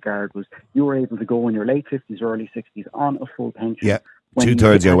about being a Guard was you were able to go in your late 50s, early 60s on a full pension. Yeah.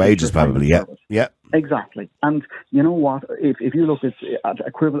 2/3 of your wages, probably. Yeah. Exactly. And you know what? If you look at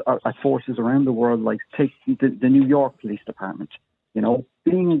equivalent at forces around the world, like take the New York Police Department, you know,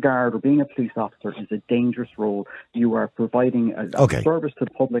 being a guard or being a police officer is a dangerous role. You are providing a service to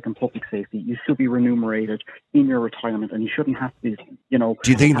the public and public safety. You should be remunerated in your retirement, and you shouldn't have to be, you know.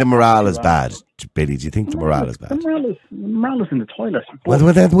 Do you think the morale is bad, Billy? Do you think the morale is bad? The morale is in the toilet. Well,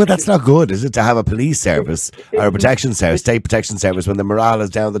 that's not good, is it, to have a police service or a protection service, state protection service, when the morale is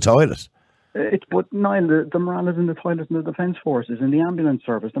down the toilet? But Niall, the morale is in the toilet in the Defence Forces, in the ambulance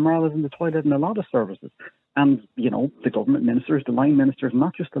service. The morale is in the toilet in a lot of services. And, the government ministers, the line ministers,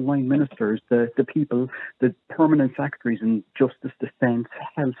 not just the line ministers, the people, the permanent secretaries in Justice, Defence,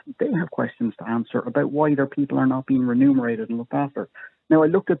 Health, they have questions to answer about why their people are not being remunerated and looked after. Now, I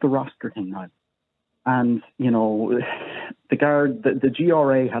looked at the roster thing, Niall, and, the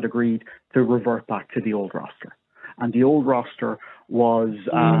GRA had agreed to revert back to the old roster. And the old roster was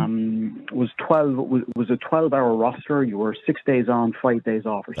a 12-hour roster. You were 6 days on, 5 days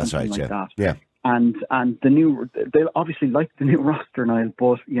off, or something like that. Yeah. And they obviously liked the new roster, Niall,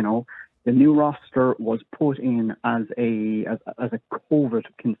 but the new roster was put in as a COVID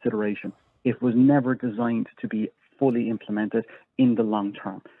consideration. It was never designed to be fully implemented in the long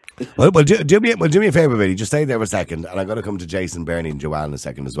term. Well, do me a favour, Billy. Just stay there for a second, and I'm going to come to Jason, Bernie, and Joanne in a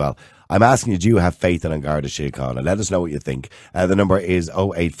second as well. I'm asking you, do you have faith in Garda Síochána? And let us know what you think. The number is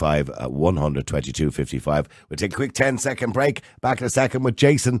 085 100 22 55. We'll take a quick 10-second break. Back in a second with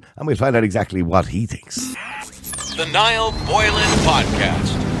Jason, and we'll find out exactly what he thinks. The Niall Boylan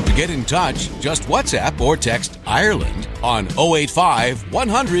Podcast. To get in touch, just WhatsApp or text Ireland on 085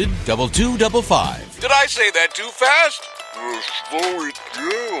 100 2255. Did I say that too fast? Slow it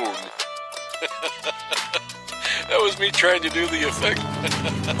down. That was me trying to do the effect.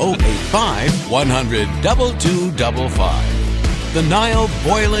 085 100 2255. The Niall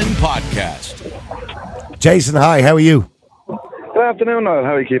Boylan Podcast. Jason, hi, how are you? Good afternoon, Niall.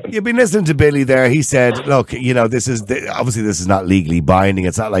 How are you keeping? You've been listening to Billy there. He said, look, this is obviously this is not legally binding.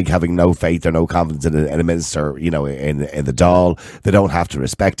 It's not like having no faith or no confidence in a minister, in the Dáil. They don't have to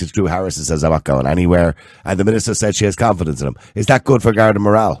respect it. Drew Harris says, I'm not going anywhere. And the minister said she has confidence in him. Is that good for Garda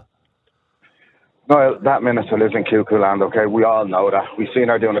morale? Niall, that minister lives in Cuckoo Land, okay? We all know that. We've seen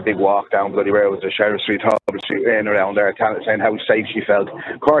her doing a big walk down bloody where it was the Sheriff Street, Hubble Street, in around there, saying how safe she felt.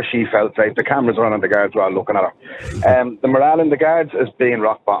 Of course she felt safe. The cameras were on the guards were all looking at her. The morale in the guards has been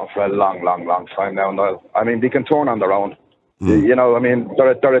rock bottom for a long, long, long time now, Niall. I mean, they can turn on their own.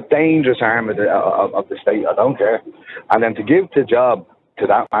 They're a dangerous arm of the state. I don't care. And then to give the job to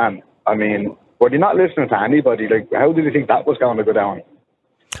that man, I mean, were they not listening to anybody? Like, how did you think that was going to go down?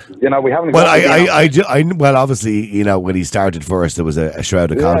 We haven't. Well, well, obviously, when he started first, there was a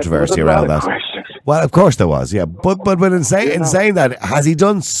shroud of controversy around that. Well, of course there was, yeah. But in saying that, has he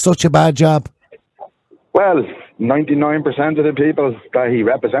done such a bad job? Well, 99% of the people that he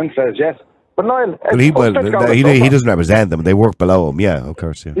represents says yes. But Niall, he doesn't represent them. They work below him. Yeah, of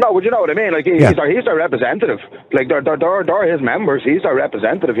course. Yeah. No, but you know what I mean. Like he's our representative. Like they're his members. He's our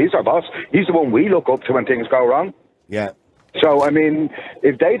representative. He's our boss. He's the one we look up to when things go wrong. Yeah. So, I mean,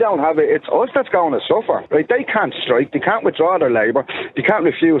 if they don't have it, it's us that's going to suffer, right? They can't strike, they can't withdraw their labour, they can't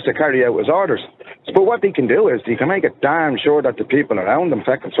refuse to carry out his orders. But what they can do is they can make it damn sure that the people around them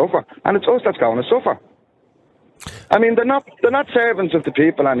can suffer, and it's us that's going to suffer. I mean, they're not servants of the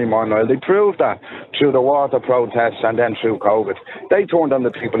people anymore, Niall. They proved that through the water protests and then through COVID. They turned on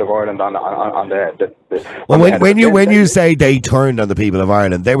the people of Ireland when you say they turned on the people of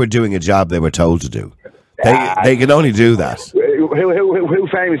Ireland, they were doing a job they were told to do. They can only do that. Who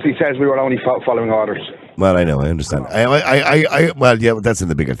famously says we were only following orders? Well, I know, I understand. That's in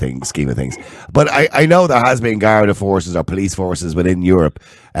the bigger scheme of things. But I know there has been Garda forces or police forces within Europe.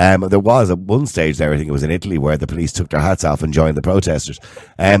 There was at one stage there, I think it was in Italy, where the police took their hats off and joined the protesters,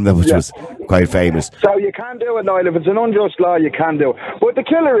 which was quite famous. So you can do it, Niall. If it's an unjust law, you can do it. But the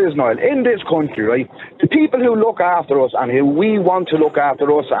killer is, Niall, in this country, right, the people who look after us and who we want to look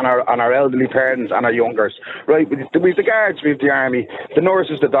after us and our elderly parents and our youngers, right, we've the guards, we've the army, the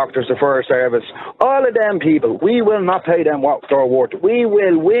nurses, the doctors, the fire service, all of them people, we will not pay them what they're worth. We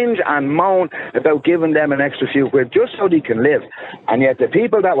will whinge and moan about giving them an extra few quid just so they can live. And yet the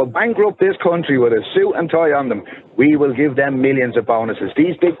people that will bankrupt this country with a suit and tie on them, we will give them millions of bonuses.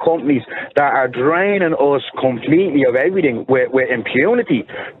 These big companies that are draining us completely of everything with impunity,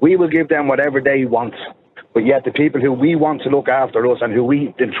 we will give them whatever they want. But yet the people who we want to look after us and who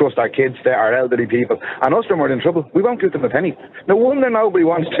we entrust our kids to, our elderly people, and us when we're in trouble, we won't give them a penny. No wonder nobody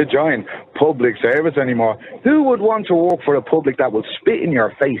wants to join public service anymore. Who would want to work for a public that will spit in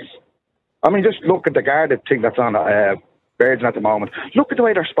your face? I mean, just look at the Garda thing that's on Virgin at the moment. Look at the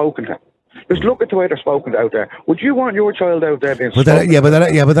way they're spoken to. Just look at the way they're spoken to out there. Would you want your child out there being spoken to? But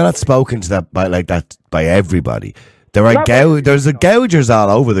they're not spoken to that by everybody. There's gougers all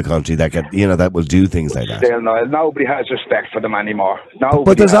over the country that will do things like that. Still, nobody has respect for them anymore.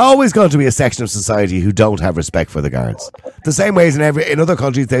 But there's always going to be a section of society who don't have respect for the guards. The same way as in other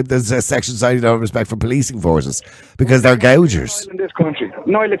countries, there's a section cited out of respect for policing forces because they're gougers. In this country,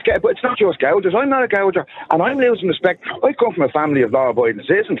 no, but it's not just gougers. I'm not a gouger, and I'm losing respect. I come from a family of law-abiding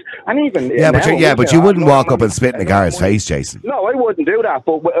citizens, and even but you wouldn't walk up and spit in a guard's face, Jason. No, I wouldn't do that.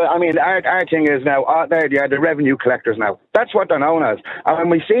 But I mean, our thing is now they're the revenue collectors now. That's what they're known as. And when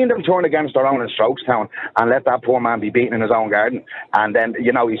we've seen them turn against their own in Strokestown and let that poor man be beaten in his own garden, and then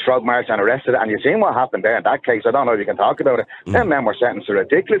he's frog marched and arrested, and you've seen what happened there in that case. I don't know if you can talk about it. Them men were sentenced to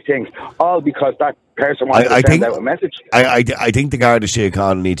ridiculous things, all because that person wanted to send out a message. I think the Garda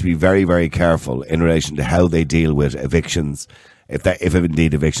Síochána need to be very, very careful in relation to how they deal with evictions. If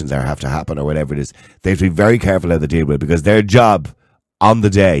indeed evictions have to happen or whatever it is, they have to be very careful how they deal with it, because their job on the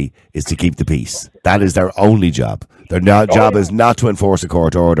day is to keep the peace. That is their only job. Their job is not to enforce a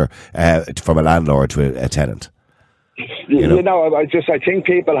court order from a landlord to a tenant. I think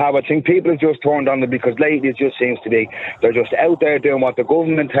people have just turned on them, because lately it just seems to be they're just out there doing what the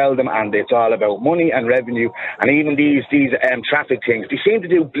government tell them, and it's all about money and revenue. And even these traffic things, they seem to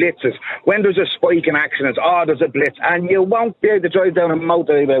do blitzes when there's a spike in accidents. There's a blitz, and you won't be able to drive down a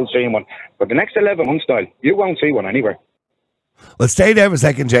motorway without seeing one. But the next 11 months, Niall, you won't see one anywhere. Well, stay there for a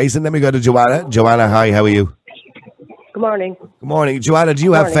second, Jason. Let me go to Joanna. Joanna, hi, how are you? Good morning. Good morning. Joanna, do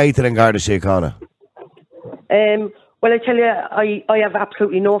you have faith in Garda Síochána? Well, I tell you, I have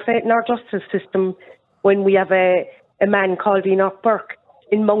absolutely no faith in our justice system when we have a man called Enoch Burke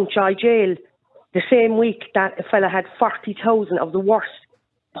in Mountjoy jail the same week that a fella had 40,000 of the worst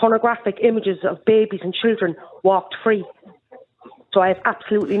pornographic images of babies and children walked free. So I have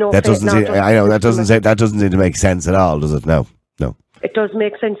absolutely no faith in our justice system. That doesn't seem to make sense at all, does it? No. It does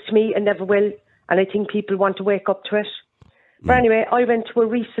make sense to me and never will, and I think people want to wake up to it. But anyway, I went to a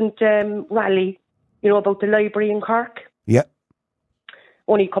recent rally, about the library in Cork. Yeah.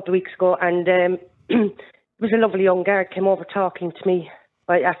 Only a couple of weeks ago, and it was a lovely young guard came over talking to me.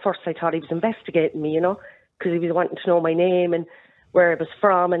 At first I thought he was investigating me, because he was wanting to know my name and where I was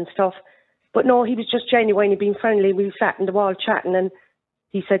from and stuff. But no, he was just genuinely being friendly. We sat in the wall chatting, and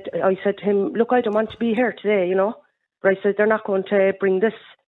I said to him, look, I don't want to be here today, But I said, they're not going to bring this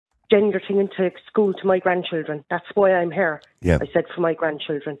gender thing into school to my grandchildren. That's why I'm here. Yeah. I said, for my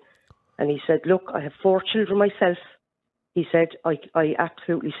grandchildren. And he said, look, I have 4 children myself. He said, I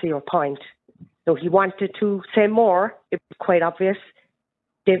absolutely see your point. So he wanted to say more. It was quite obvious.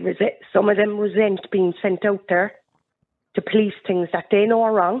 Some of them resent being sent out there to police things that they know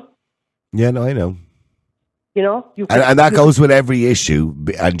are wrong. Yeah, no, I know. And that goes with every issue,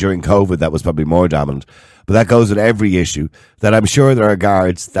 and during COVID that was probably more dominant, but that goes with every issue, that I'm sure there are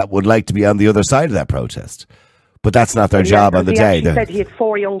guards that would like to be on the other side of that protest, but that's not their job on the day. He said he had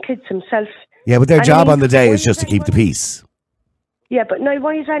 4 young kids himself. Yeah, but their job on the day is just to keep the peace. Yeah, but now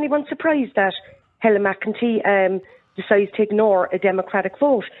why is anyone surprised that Helen McEntee decides to ignore a Democratic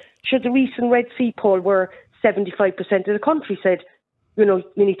vote? Should the recent Red C poll where 75% of the country said, you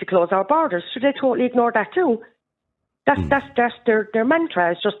need to close our borders, should they totally ignore that too? That's their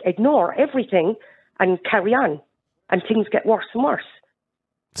mantra, is just ignore everything and carry on, and things get worse and worse.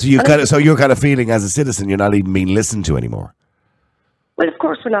 So you're kind of feeling as a citizen you're not even being listened to anymore. Well, of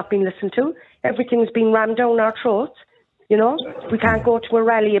course we're not being listened to. Everything's being rammed down our throats. We can't go to a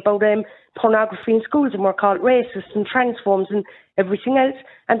rally about pornography in schools and we're called racist and transphobes and everything else.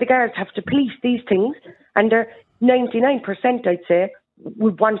 And the guards have to police these things, and they're 99%, I'd say,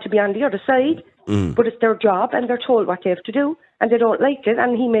 would want to be on the other side. But it's their job, and they're told what they have to do, and they don't like it.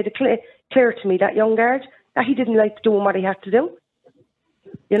 And he made it clear to me, that young guard, that he didn't like doing what he had to do.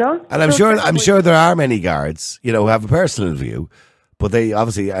 And I'm sure there are many guards, who have a personal view, but they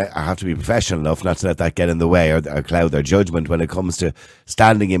obviously have to be professional enough not to let that get in the way or cloud their judgment when it comes to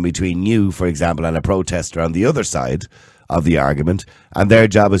standing in between you, for example, and a protester on the other side of the argument. And their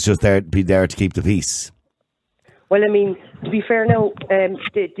job is just to be there to keep the peace. Well, I mean, to be fair now,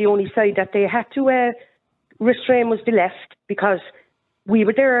 the only side that they had to restrain was the left, because we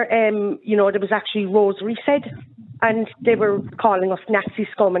were there, there was actually rosary said, and they were calling us Nazi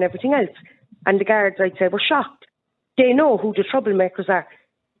scum and everything else. And the guards, I'd say, were shocked. They know who the troublemakers are.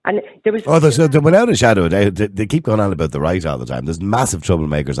 And there was without a shadow of doubt, they keep going on about the right all the time. There's massive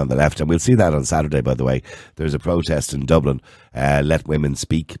troublemakers on the left, and we'll see that on Saturday, by the way. There's a protest in Dublin, Let Women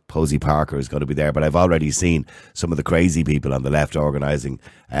Speak. Posey Parker is going to be there, but I've already seen some of the crazy people on the left organising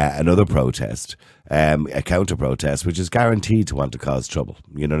another protest, a counter-protest, which is guaranteed to want to cause trouble.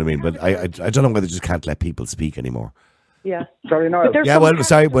 You know what I mean? But I don't know whether they just can't let people speak anymore. Yeah. Sorry, Niall.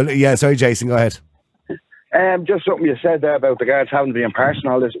 Sorry, Jason, go ahead. Just something you said there about the guards having to be impartial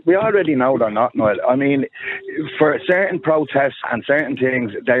and all this. We already know they're not, Niall. I mean, for certain protests and certain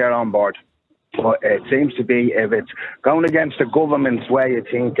things, they are on board. But it seems to be, if it's going against the government's way of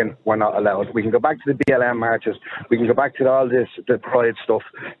thinking, we're not allowed. We can go back to the BLM marches. We can go back to all this, the pride stuff.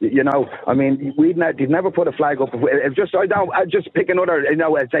 You know, I mean, they've never put a flag up. I just pick another,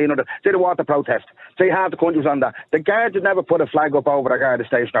 say the water protest. Say half the country was on that. The Guards had never put a flag up over the Garda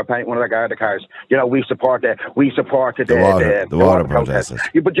station or paint one of the Garda cars. You know, we supported the water protest.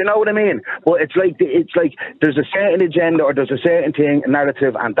 But you know what I mean? But it's like there's a certain agenda or there's a certain thing,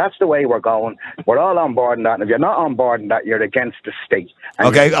 narrative, and that's the way we're going. We're all on board in that, and if you're not on board in that, you're against the state. And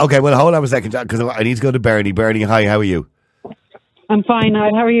Okay, well, hold on a second, because I need to go to Bernie. Bernie, hi, how are you? I'm fine,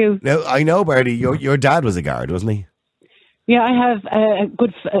 Niall. How are you? No, I know, Bernie, your dad was a guard, wasn't he? Yeah, I have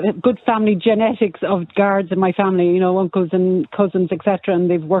good family genetics of guards in my family, you know, uncles and cousins, etc.,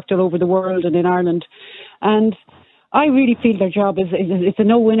 and they've worked all over the world and in Ireland. And I really feel their job is it's a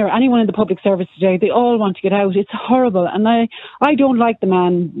no-winner. Anyone in the public service today, they all want to get out. It's horrible. And I don't like the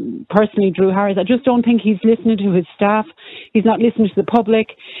man, personally, Drew Harris. I just don't think he's listening to his staff. He's not listening to the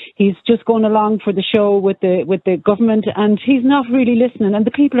public. He's just going along for the show with the government, and he's not really listening. And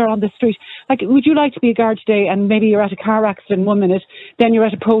the people are on the street. Like, would you like to be a guard today and maybe you're at a car accident 1 minute, then you're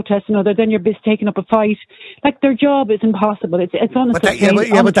at a protest another, then you're taking up a fight? Like, their job is impossible. It's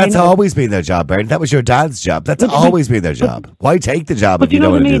unsustainable. But that's always been their job, Bernie. That was your dad's job. That's always been their job. Why take the job if you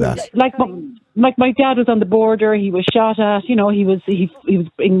don't want to do that? Like my dad was on the border. He was shot at. You know, he was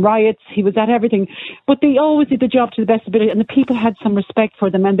in riots. He was at everything. But they always did the job to the best ability, and the people had some respect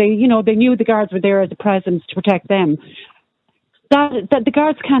for them, and they knew the guards were there as a presence to protect them. That the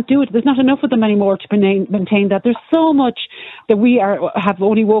guards can't do it. There's not enough of them anymore to maintain that. There's so much that we have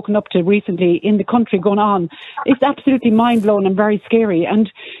only woken up to recently in the country going on. It's absolutely mind-blowing and very scary.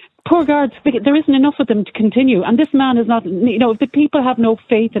 And poor guards, there isn't enough of them to continue. And this man is not, if the people have no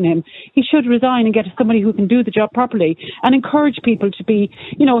faith in him, he should resign and get somebody who can do the job properly and encourage people to be,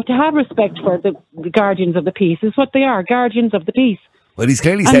 to have respect for the guardians of the peace. Is what they are, guardians of the peace. Well, he's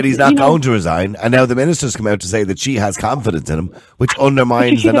clearly said he's not going to resign, and now the minister's come out to say that she has confidence in him, which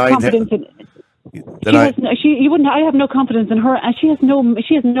undermines the 9,000. I have no confidence in her, and she has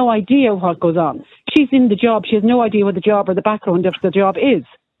no idea what goes on. She's in the job. She has no idea what the job or the background of the job is.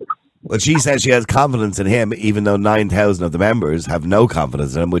 Well, she says she has confidence in him, even though 9,000 of the members have no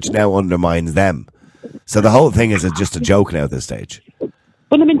confidence in him, which now undermines them. So the whole thing is just a joke now at this stage.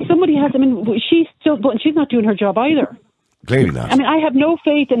 Well, she's not doing her job either. Clearly not. I mean, I have no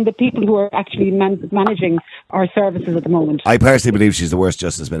faith in the people who are actually managing our services at the moment. I personally believe she's the worst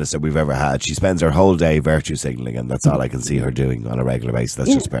Justice Minister we've ever had. She spends her whole day virtue signalling, and that's all I can see her doing on a regular basis.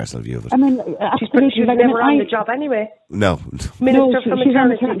 That's just a personal view of it. I mean, she's never on the job anyway. No. Minister for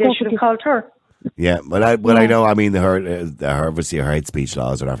maternity, they should have called her. Yeah, I know. I mean, obviously her hate speech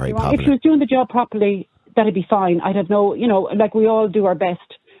laws are not very popular. If she was doing the job properly, that'd be fine. I'd have no, like we all do our best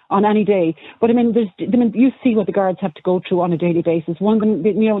on any day. But I mean, you see what the guards have to go through on a daily basis. One of them,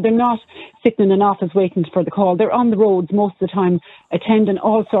 they're not sitting in an office waiting for the call. They're on the roads most of the time, attending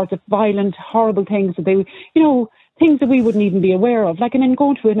all sorts of violent, horrible things that they, things that we wouldn't even be aware of. Like,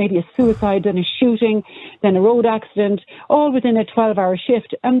 going to maybe a suicide, then a shooting, then a road accident, all within a 12-hour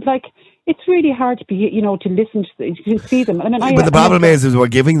shift. And it's really hard to be, to listen to see them. But the problem is we're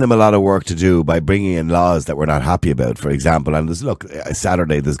giving them a lot of work to do by bringing in laws that we're not happy about, for example. And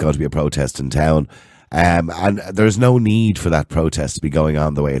Saturday there's going to be a protest in town. And there's no need for that protest to be going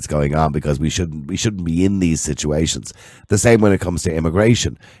on the way it's going on, because we shouldn't be in these situations. The same when it comes to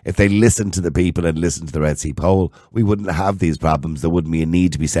immigration. If they listened to the people and listened to the Red C poll, we wouldn't have these problems. There wouldn't be a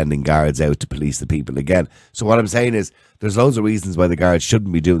need to be sending guards out to police the people again. So what I'm saying is there's loads of reasons why the guards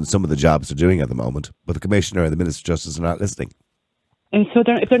shouldn't be doing some of the jobs they're doing at the moment, but the Commissioner and the Minister of Justice are not listening. And so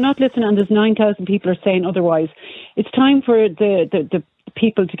if they're not listening, and there's 9,000 people are saying otherwise, it's time for the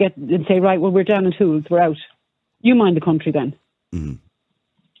people to get and say, right, well, we're down in tools, we're out. You mind the country then. Mm-hmm.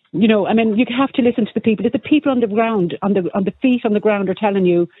 You have to listen to the people. If the people on the ground, on the feet on the ground are telling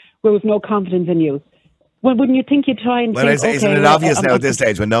you, well, we've no confidence in you, well, wouldn't you think you'd try and isn't it obvious now at this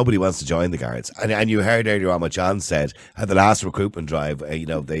stage when nobody wants to join the guards? And you heard earlier on what John said at the last recruitment drive,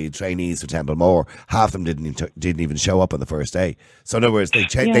 the trainees for Templemore, half of them didn't even show up on the first day. So in other words,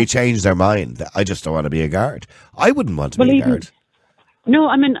 they changed their mind. I just don't want to be a guard. I wouldn't want to be a guard. No,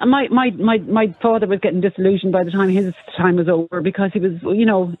 I mean, my father was getting disillusioned by the time his time was over, because he was,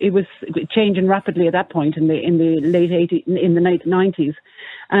 it was changing rapidly at that point in the late 80s, in the late 90s.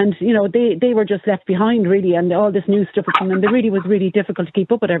 And, they were just left behind, really, and all this new stuff was coming, and it really was really difficult to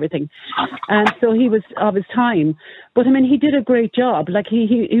keep up with everything. And so he was of his time. But, I mean, he did a great job. Like,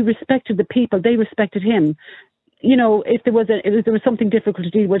 he respected the people. They respected him. If there was something difficult to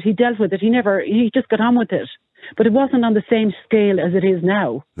deal with, he dealt with it. He just got on with it. but it wasn't on the same scale as it is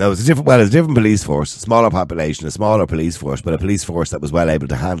now. No, it's a different police force, smaller population, a smaller police force, but a police force that was well able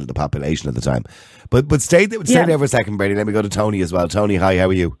to handle the population at the time. But stay there for a second, Brady. Let me go to Tony as well. Tony, hi, how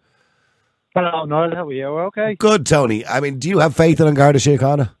are you? Hello, Niall, how are you? Okay. Good, Tony. I mean, do you have faith in Garda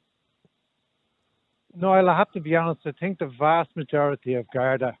Síochána? Niall, I have to be honest, I think the vast majority of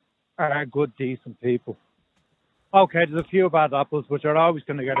Garda are good, decent people. Okay, there's a few bad apples, which are always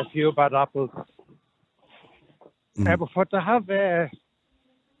going to get a few bad apples. But for to have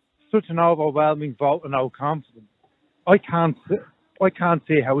such an overwhelming vote and no confidence, I can't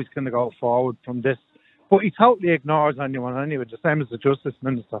see how he's going to go forward from this. But he totally ignores anyone anyway, the same as the Justice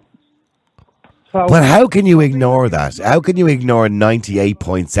Minister. So, but how can you ignore that? How can you ignore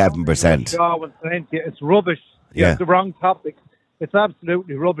 98.7%? It's rubbish. Yeah. It's the wrong topic. It's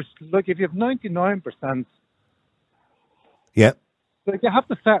absolutely rubbish. Look, if you have 99%, yeah, like, you have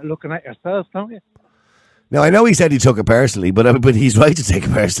to start looking at yourselves, don't you? Now, I know he said he took it personally, but he's right to take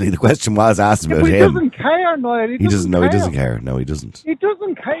it personally. The question was asked about him. He doesn't care, Niall. He doesn't care. He doesn't care. No, he doesn't. He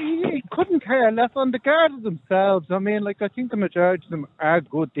doesn't care. He couldn't care less on the Garda themselves. I mean, like, I think the majority of them are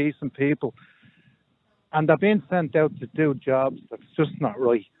good, decent people. And they're being sent out to do jobs that's just not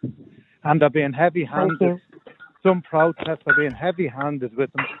right. And they're being heavy-handed. Some protests are being heavy-handed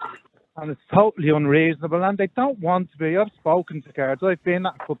with them. And it's totally unreasonable. And they don't want to be. I've spoken to guards. I've been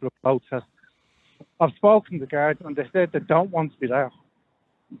at a couple of protests. I've spoken to guards and they said they don't want to be there.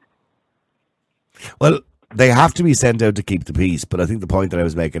 Well, they have to be sent out to keep the peace. But I think the point that I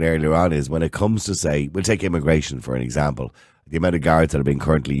was making earlier on is when it comes to, say, we'll take immigration for an example. The amount of guards that are being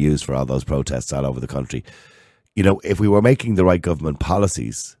currently used for all those protests all over the country. You know, if we were making the right government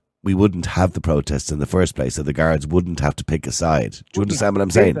policies, we wouldn't have the protests in the first place, so the guards wouldn't have to pick a side. Do you understand what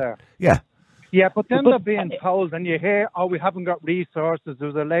I'm saying? Yeah. Yeah, but then they're being told, and you hear, we haven't got resources. There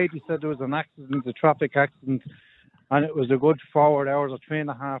was a lady said there was an accident, a traffic accident, and it was a good 4 hours or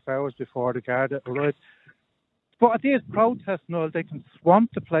 3.5 hours before the Garda arrived. But at these protests, Noel, they can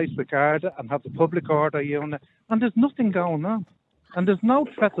swamp the place with Garda and have the public order unit, and there's nothing going on. And there's no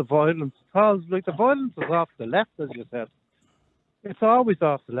threat of violence at all. Like, the violence is off the left, as you said. It's always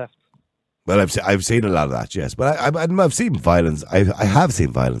off the left. Well, I've seen a lot of that, yes. But I've seen violence. I have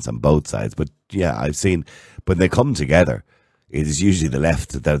seen violence on both sides. But yeah, I've seen. When they come together, it is usually the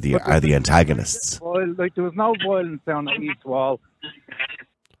left that are the antagonists. Like, there was no violence down at East Wall.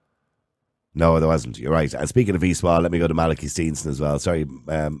 No, there wasn't. You're right. And speaking of East Wall, let me go to Malachy Steenson as well. Sorry.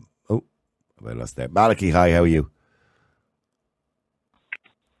 I lost there. Malachy, hi. How are you?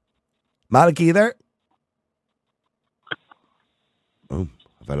 Malachy, you there? Oh,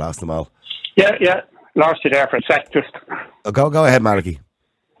 have I lost them all? Yeah. Lost you there for a sec. Just go ahead, Malachy.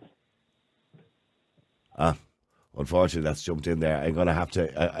 Unfortunately, that's jumped in there. I'm gonna have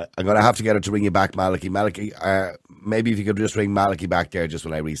to get her to ring you back, Malachy. Malachy, maybe if you could just ring Malachy back there just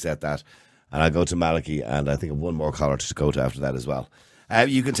when I reset that, and I'll go to Malachy, and I think of one more caller to go to after that as well.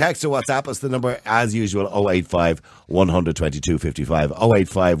 You can text or WhatsApp us. The number, as usual, 085 100 22 55.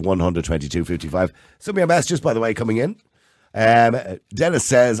 085 100 22 55. Some of your messages, by the way, coming in. Dennis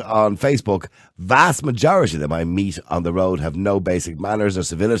says on Facebook, vast majority of them I meet on the road have no basic manners or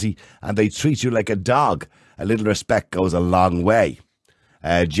civility, and they treat you like a dog. A little respect goes a long way.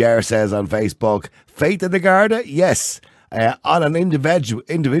 Jer says on Facebook, faith in the Garda? Yes. On an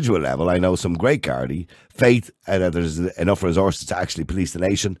individual level, I know some great Gardaí. Faith that there's enough resources to actually police the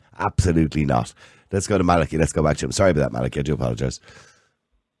nation? Absolutely not. Let's go to Malachy. Let's go back to him. Sorry about that, Malachy. I do apologise.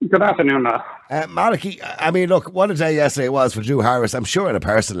 Good afternoon, Niall. Malachy, I mean, look, what a day yesterday it was for Drew Harris. I'm sure on a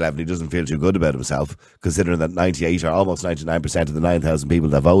personal level he doesn't feel too good about himself, considering that 98 or almost 99% of the 9,000 people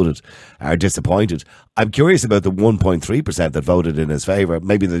that voted are disappointed. I'm curious about the 1.3% that voted in his favour.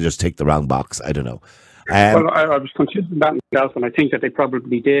 Maybe they just ticked the wrong box. I don't know. Well, I was considering that myself, and I think that they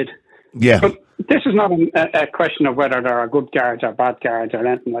probably did. Yeah. But this is not a question of whether there are good guards or bad guards or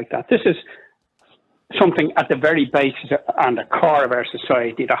anything like that. This is something at the very basis and the core of our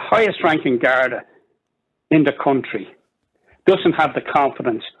society. The highest ranking Garda in the country doesn't have the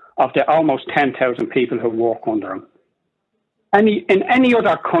confidence of the almost 10,000 people who work under him. In any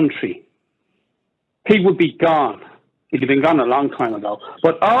other country, he would be gone. He'd have been gone a long time ago.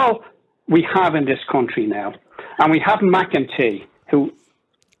 But all we have in this country now, and we have McEntee, who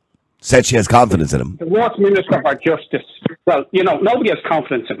said she has confidence in him. The Worst Minister for Justice. Well, nobody has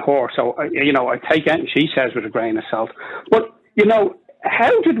confidence in her, so, I take anything she says with a grain of salt. But,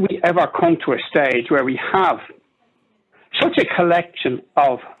 how did we ever come to a stage where we have such a collection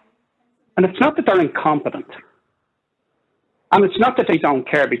of, and it's not that they're incompetent, and it's not that they don't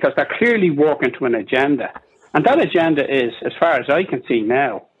care, because they're clearly working to an agenda. And that agenda is, as far as I can see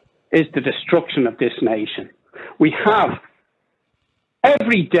now, is the destruction of this nation. We have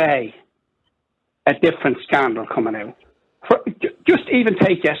every day a different scandal coming out. Just even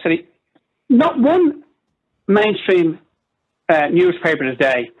take yesterday, not one mainstream newspaper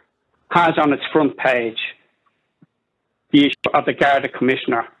today has on its front page the issue of the Garda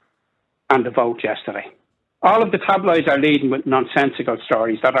Commissioner and the vote yesterday. All of the tabloids are leading with nonsensical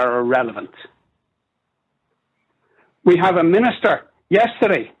stories that are irrelevant. We have a minister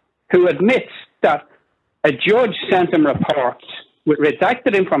yesterday who admits that a judge sent him reports with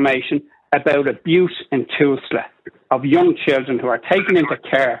redacted information about abuse in Tulsa of young children who are taken into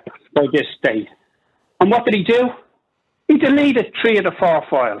care by this state. And what did he do? He deleted 3 of the 4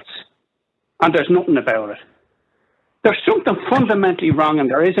 files, and there's nothing about it. There's something fundamentally wrong, and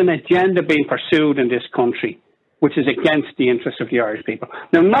there is an agenda being pursued in this country which is against the interests of the Irish people.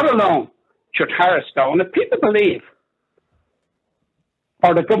 Now, not alone should Harris go, and if people believe,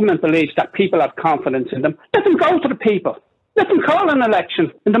 or the government believes that people have confidence in them, let them go to the people. Let them call an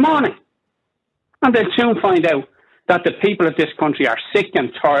election in the morning. And they'll soon find out that the people of this country are sick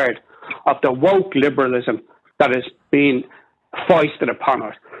and tired of the woke liberalism that is being foisted upon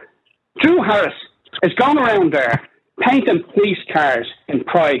us. Drew Harris is going around there painting police cars in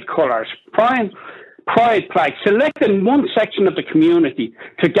pride colours, pride flags, selecting one section of the community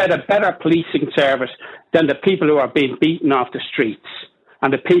to get a better policing service than the people who are being beaten off the streets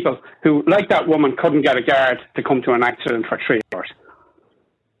and the people who, like that woman, couldn't get a guard to come to an accident for 3 hours.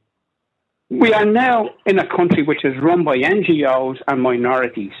 We are now in a country which is run by NGOs and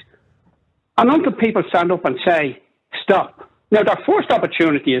minorities. And until people stand up and say, stop. Now, their first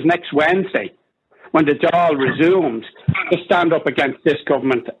opportunity is next Wednesday, when the Dáil resumes, to stand up against this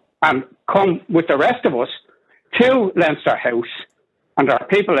government and come with the rest of us to Leinster House. And there are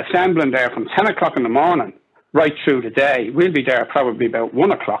people assembling there from 10 o'clock in the morning right through the day. We'll be there probably about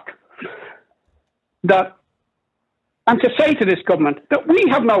 1 o'clock. And to say to this government that we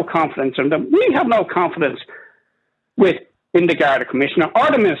have no confidence in them, we have no confidence in the Garda Commissioner,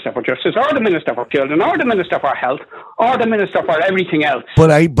 or the Minister for Justice, or the Minister for Children, or the Minister for Health, or the Minister for everything else.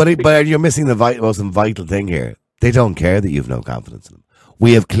 But you're missing the most vital thing here. They don't care that you've no confidence in them.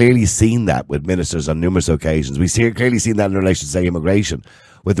 We have clearly seen that with ministers on numerous occasions. We've clearly seen that in relation to, say, immigration,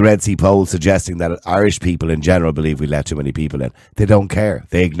 with the Red C poll suggesting that Irish people in general believe we let too many people in. They don't care.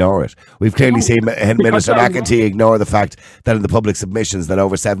 They ignore it. We've clearly seen Minister McEntee ignore the fact that in the public submissions that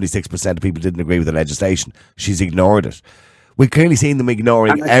over 76% of people didn't agree with the legislation. She's ignored it. We've clearly seen them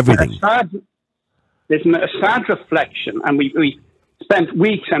ignoring everything. There's a sad reflection, and we spent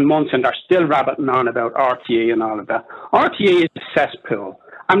weeks and months and are still rabbiting on about RTE and all of that. RTE is a cesspool,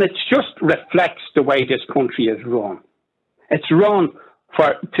 and it just reflects the way this country is run. It's run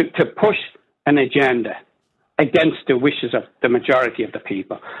to push an agenda against the wishes of the majority of the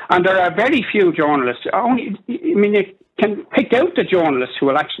people. And there are very few journalists, you can pick out the journalists who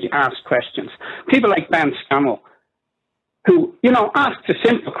will actually ask questions. People like Ben Scammell, who, asks a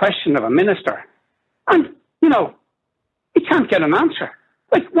simple question of a minister, and, he can't get an answer.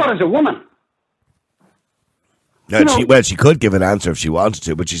 Like, what is a woman? She could give an answer if she wanted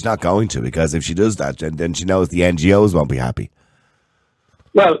to, but she's not going to, because if she does that, then she knows the NGOs won't be happy.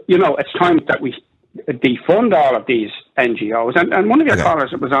 Well, it's time that we defund all of these NGOs. And one of your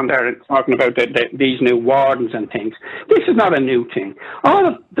callers that was on there talking about these new wardens and things. This is not a new thing. All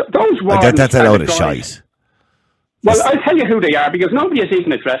of those wardens... That's a load of shite. Well, I'll tell you who they are, because nobody has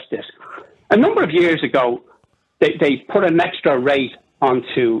even addressed this. A number of years ago, they put an extra rate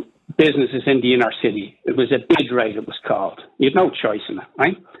onto businesses in the inner city. It was a bid rate, it was called. You had no choice in it,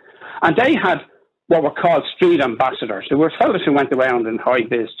 right? And they had what were called street ambassadors. There were fellas who went around in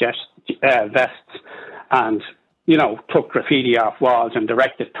high-vis vests and, took graffiti off walls and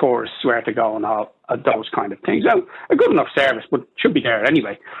directed tourists where to go and all those kind of things. Now, a good enough service, but should be there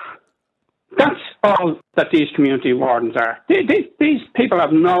anyway. That's all that these community wardens are. These people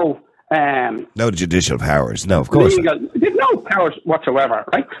have no judicial powers. No, of course not. They have no powers whatsoever,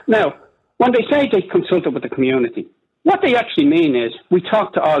 right? Now, when they say they consulted with the community, what they actually mean is we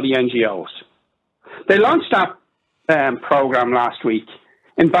talked to all the NGOs. They launched that programme last week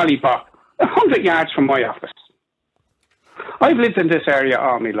in Ballybock, 100 yards from my office. I've lived in this area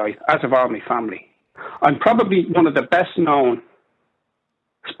all my life, as have all my family. I'm probably one of the best known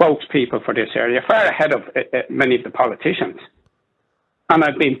spokespeople for this area, far ahead of many of the politicians. And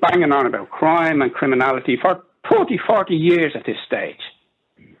I've been banging on about crime and criminality for 30, 40 years at this stage.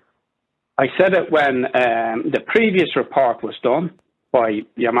 I said it when the previous report was done by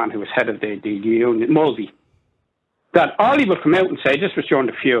your man who was head of the union, Mulvey, that all he would come out and say, this was during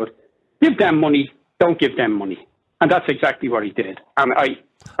the feud, give them money, don't give them money. And that's exactly what he did. And I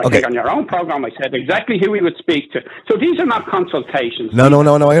think on your own programme, I said exactly who he would speak to. So these are not consultations. No,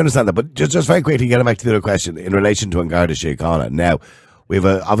 I understand that. But just very quickly, getting back to the other question, in relation to An Garda Síochána. Now, we have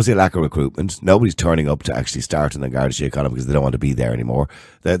obviously a lack of recruitment. Nobody's turning up to actually start in the Garda Síochána because they don't want to be there anymore.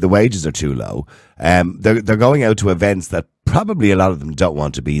 The wages are too low. They're going out to events that probably a lot of them don't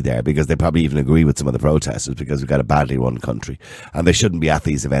want to be there because they probably even agree with some of the protesters because we've got a badly run country. And they shouldn't be at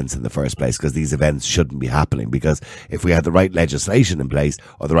these events in the first place because these events shouldn't be happening, because if we had the right legislation in place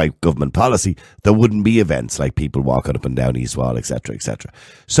or the right government policy, there wouldn't be events like people walking up and down East Wall, etc., etc.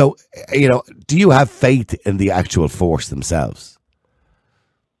 So, do you have faith in the actual force themselves?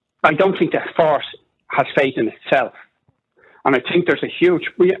 I don't think the force has faith in itself. And I think there's a huge...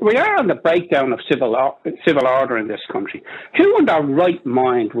 We are on the breakdown of civil order in this country. Who in their right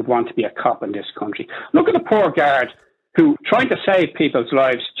mind would want to be a cop in this country? Look at the poor guard who, trying to save people's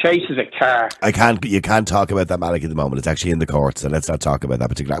lives, chases a car. You can't talk about that, Malik, at the moment. It's actually in the courts, so let's not talk about that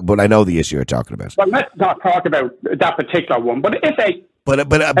particular... But I know the issue you're talking about. Well, let's not talk about that particular one. But if they... But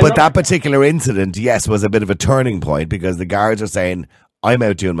that particular incident, yes, was a bit of a turning point because the guards are saying, I'm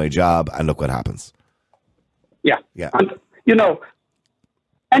out doing my job, and look what happens. Yeah. And,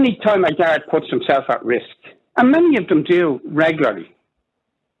 any time a guard puts himself at risk, and many of them do regularly,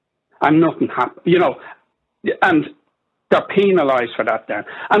 and nothing happens, and they're penalised for that then.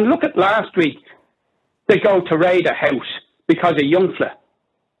 And look at last week, they go to raid a house because a young fella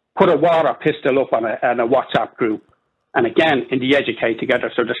put a water pistol up on a WhatsApp group. And again, in the Educate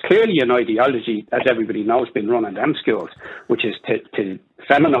Together. So there's clearly an ideology, as everybody knows, been run in them schools, which is to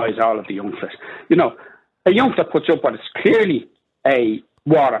feminise all of the youngsters. A youngster puts up what is clearly a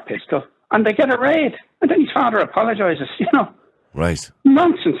water pistol, and they get a raid, and then his father apologises. Right.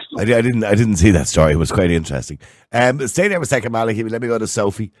 Nonsense. I didn't see that story. It was quite interesting. Stay there for a second, Malachy. Let me go to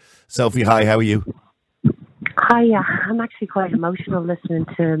Sophie. Sophie, hi. How are you? Hi. I'm actually quite emotional listening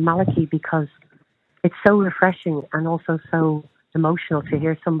to Malachy because it's so refreshing and also so emotional to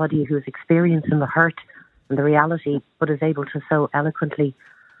hear somebody who's experiencing the hurt and the reality, but is able to so eloquently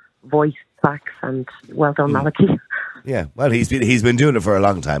voice facts. And well done, Malachy. Yeah, well, he's been doing it for a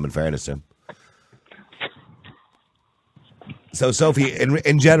long time, in fairness to him. So, Sophie,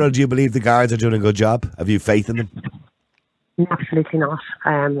 in general, do you believe the guards are doing a good job? Have you faith in them? Absolutely not.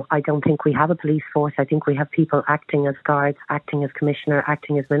 I don't think we have a police force. I think we have people acting as guards, acting as commissioner,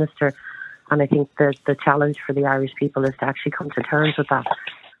 acting as minister. And I think the challenge for the Irish people is to actually come to terms with that.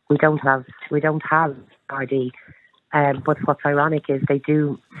 We don't have Gardaí, but what's ironic is they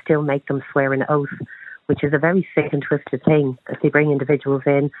do still make them swear an oath, which is a very sick and twisted thing. That they bring individuals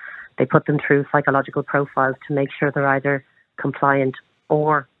in, they put them through psychological profiles to make sure they're either compliant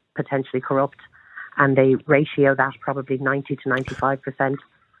or potentially corrupt, and they ratio that probably 90 to 95%.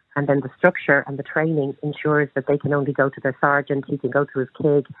 And then the structure and the training ensures that they can only go to their sergeant, he can go to his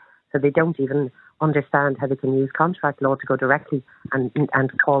KIG. So they don't even understand how they can use contract law to go directly and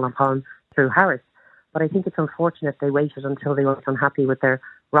call upon through Harris. But I think it's unfortunate they waited until they were unhappy with their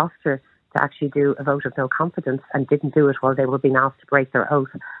roster to actually do a vote of no confidence and didn't do it while they were being asked to break their oath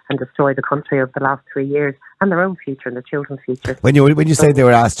and destroy the country over the last 3 years and their own future and their children's future. When you say they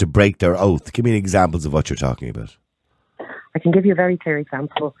were asked to break their oath, give me examples of what you're talking about. I can give you a very clear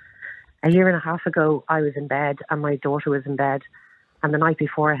example. A year and a half ago, I was in bed and my daughter was in bed. And the night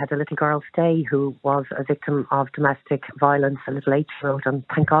before, I had a little girl stay who was a victim of domestic violence, a little 8-year-old, and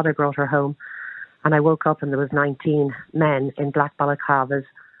thank God I brought her home. And I woke up and there was 19 men in black balaclavas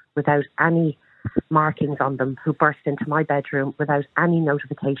without any markings on them who burst into my bedroom without any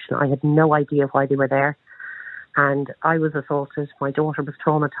notification. I had no idea why they were there. And I was assaulted. My daughter was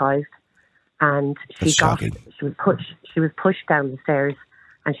traumatised. And she was pushed down the stairs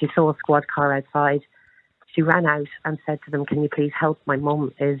and she saw a squad car outside. She ran out and said to them, "Can you please help? My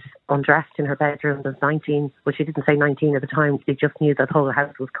mum is undressed in her bedroom. There's 19." Well, she didn't say 19 at the time. They just knew that the whole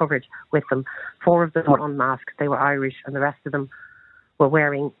house was covered with them. 4 of them were unmasked. They were Irish, and the rest of them were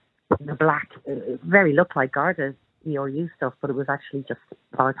wearing the black, very looked like Garda ERU stuff, but it was actually just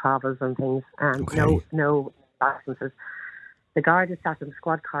balaclavas and things, and no licenses. The Garda sat in the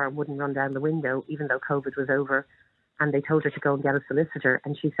squad car and wouldn't run down the window, even though COVID was over, and they told her to go and get a solicitor,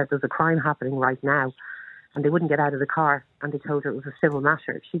 and she said, "There's a crime happening right now." And they wouldn't get out of the car, and they told her it was a civil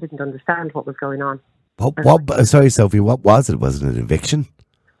matter. She didn't understand what was going on. Sorry, Sophie, what was it? Was it an eviction?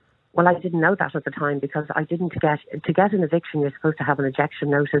 Well, I didn't know that at the time because I didn't to get an eviction, you're supposed to have an ejection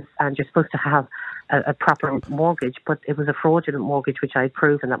notice and you're supposed to have a proper mortgage, but it was a fraudulent mortgage, which I had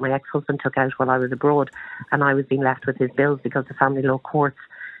proven that my ex-husband took out while I was abroad, and I was being left with his bills because the family law courts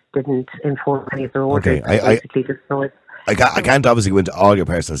didn't enforce any of their orders. Okay, basically destroyed. I can't obviously go into all your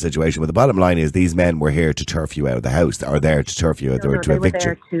personal situation, but the bottom line is these men were here to turf you out of the house, or there to turf you out, to evict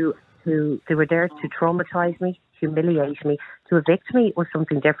you. They were there to traumatise me, humiliate me. To evict me was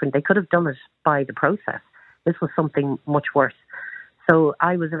something different. They could have done it by the process. This was something much worse. So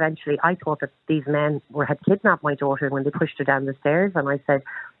I thought that these men had kidnapped my daughter when they pushed her down the stairs, and I said,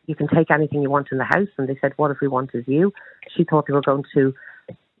 you can take anything you want in the house. And they said, what if we wanted you? She thought they were going to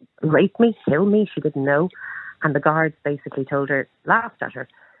rape me, kill me. She didn't know. And the guards basically laughed at her.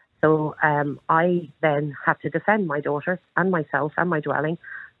 So I then had to defend my daughter and myself and my dwelling.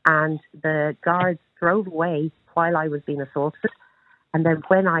 And the guards drove away while I was being assaulted. And then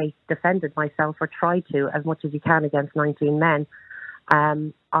when I defended myself, or tried to, as much as you can against 19 men,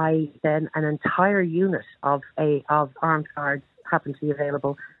 an entire unit of armed guards happened to be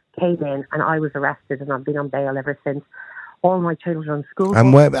available, came in, and I was arrested, and I've been on bail ever since. All my children's school.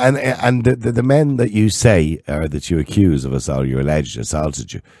 And the men that you say, or that you accuse of assault, you alleged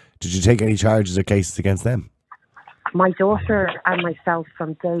assaulted you, did you take any charges or cases against them? My daughter and myself,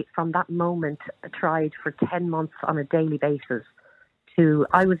 from that moment, tried for 10 months on a daily basis.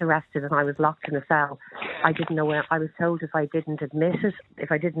 I was arrested and I was locked in a cell. I didn't know where. I was told if I didn't admit it,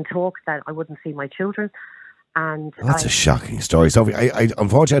 if I didn't talk, that I wouldn't see my children. And that's a shocking story, Sophie. I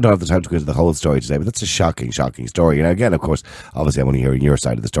unfortunately I don't have the time to go into the whole story today, but that's a shocking story. And again, of course, obviously I'm only hearing your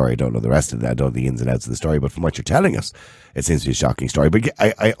side of the story. I don't know the rest of it. I don't know the ins and outs of the story, but from what you're telling us, it seems to be a shocking story. But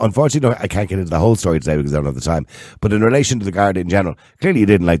I unfortunately I can't get into the whole story today because I don't have the time. But in relation to the Garda in general, clearly you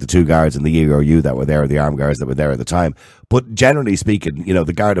didn't like the two guards in the ERU that were there, or the armed guards that were there at the time. But generally speaking,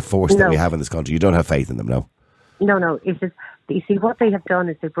 the Garda force that we have in this country, you don't have faith in them, no? No. It's just, you see, what they have done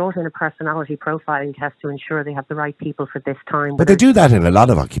is they brought in a personality profiling test to ensure they have the right people for this time. But they do that in a lot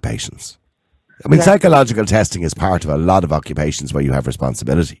of occupations. I mean, psychological testing is part of a lot of occupations where you have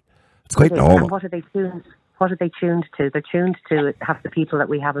responsibility. It's quite normal. And what are they tuned? What are they tuned to? They're tuned to have the people that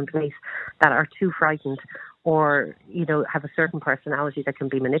we have in place that are too frightened, or have a certain personality that can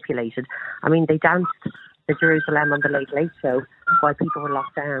be manipulated. I mean, they danced the Jerusalem on the Late Late Show while people were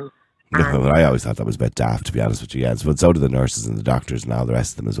locked down. No, but I always thought that was a bit daft, to be honest with you. Yeah, but so do the nurses and the doctors and all the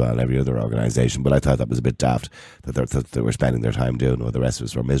rest of them as well, and every other organisation. But I thought that was a bit daft that they were spending their time doing, while the rest of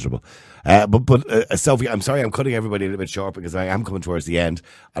us were miserable. But Sophie, I'm sorry, I'm cutting everybody a little bit short because I am coming towards the end,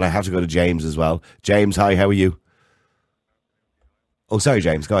 and I have to go to James as well. James, hi, how are you? Oh, sorry,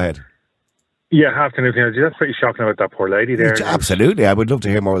 James, go ahead. Yeah, afternoon. That's pretty shocking about that poor lady there. Absolutely. I would love to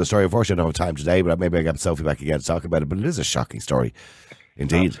hear more of the story. Unfortunately, I don't have time today, but maybe I get Sophie back again to talk about it. But it is a shocking story.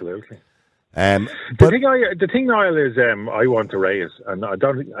 Indeed. Absolutely. The thing, Niall, is I want to raise, and I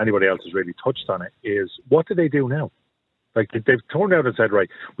don't think anybody else has really touched on it, is what do they do now? Like, they've turned out and said, right,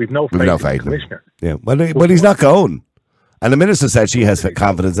 we've no faith in the Commissioner. Yeah, well, he's not going. And the Minister said she has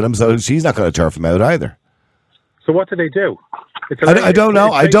confidence in him, so she's not going to turf him out either. So what do they do? I don't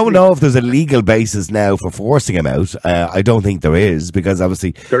know. I don't know if there's a legal basis now for forcing him out. I don't think there is, because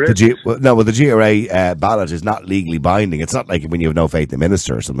obviously the GRA ballot is not legally binding. It's not like when you have no faith in the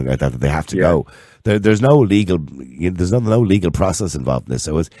minister or something like that they have to go. There's no legal process involved in this.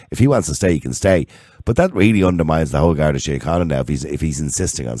 So if he wants to stay, he can stay. But that really undermines the whole Garda Síochána now if he's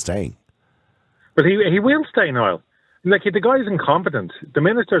insisting on staying. But he will stay, Niall. Like, the guy's incompetent. The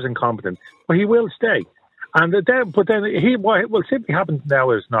minister's incompetent, but he will stay. And what will simply happen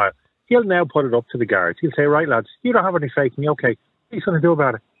now is now he'll now put it up to the guards. He'll say, right, lads, you don't have any faith in me, okay? What are you going to do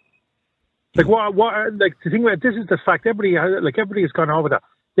about it? Like, like, the thing about this is the fact. Everybody has gone over that.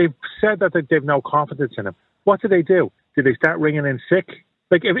 They've said that they've no confidence in him. What do? Do they start ringing in sick?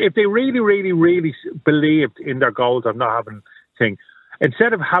 Like, if they really, really, really believed in their goals of not having thing,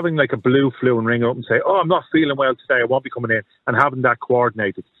 instead of having like a blue flu and ring up and say, oh, I'm not feeling well today, I won't be coming in, and having that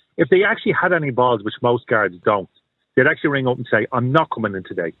coordinated. If they actually had any balls, which most guards don't, they'd actually ring up and say, I'm not coming in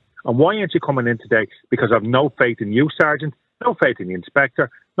today. And why aren't you coming in today? Because I've no faith in you, Sergeant, no faith in the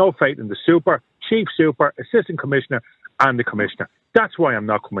inspector, no faith in the super, chief super, assistant commissioner, and the commissioner. That's why I'm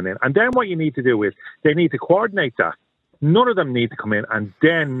not coming in. And then what you need to do is they need to coordinate that. None of them need to come in, and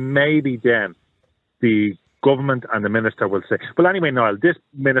then maybe the government and the minister will say, well, anyway, Niall, this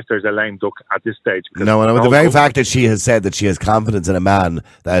minister is a lame duck at this stage. No, the very fact that she has said that she has confidence in a man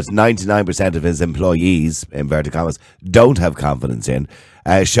that 99% of his employees, inverted commas, don't have confidence in,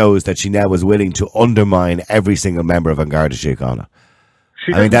 shows that she now is willing to undermine every single member of Garda Síochána.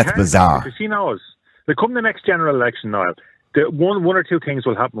 I mean, that's bizarre. She knows. They come the next general election, Niall. One or two things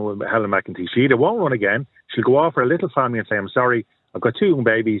will happen with Helen McEntee. She either won't run again, she'll go off her little family and say, I'm sorry, I've got 2 young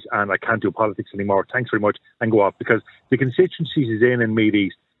babies and I can't do politics anymore. Thanks very much, and go off, because the constituency she's in Meath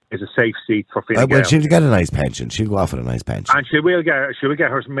East is a safe seat for Fine Gael. Well, she'll get a nice pension. She'll go off with a nice pension, and she will get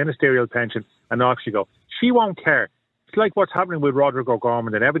her ministerial pension, and off she go. She won't care. It's like what's happening with Roderick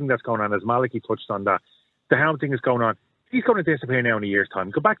O'Gorman and everything that's going on, as Malachy touched on that. The Helm thing is going on. He's going to disappear now in a year's time.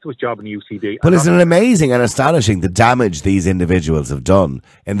 Go back to his job in UCD. But isn't it amazing and astonishing the damage these individuals have done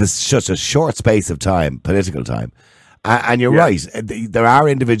in such a short space of time, political time? And you're right. There are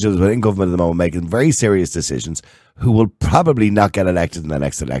individuals within government at the moment making very serious decisions who will probably not get elected in the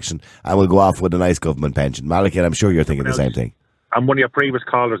next election and will go off with a nice government pension. Malachy, I'm sure you're thinking the same thing. And one of your previous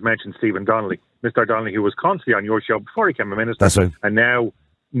callers mentioned Stephen Donnelly, Mr. Donnelly, who was constantly on your show before he became a minister. That's right. And now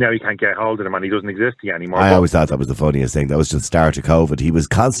you can't get hold of him and he doesn't exist here anymore. I always thought that was the funniest thing. That was just the start of COVID. He was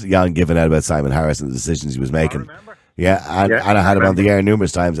constantly on giving out about Simon Harris and the decisions he was making. And I had him on the air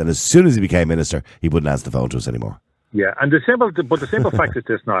numerous times, and as soon as he became minister, he wouldn't answer the phone to us anymore. Yeah, and the simple fact is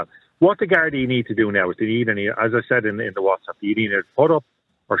this, Niall. What the Gardaí need to do now is they need, as I said in the WhatsApp, you need to put up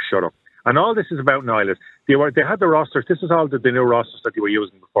or shut up. And all this is about, Niall, is they had the rosters. This is all the new rosters that they were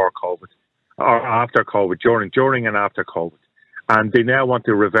using before COVID or after COVID, during and after COVID. And they now want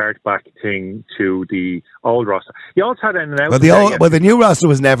to revert back to the old roster. You also had an announcement. Well, the new roster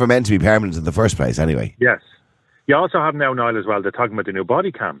was never meant to be permanent in the first place, anyway. Yes. You also have now, Niall, as well, they're talking about the new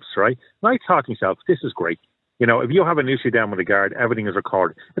body cams, right? And I thought to myself, this is great. You know, if you have an issue down with the guard, everything is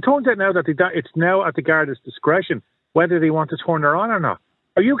recorded. It turns out now that it's now at the guard's discretion whether they want to turn her on or not.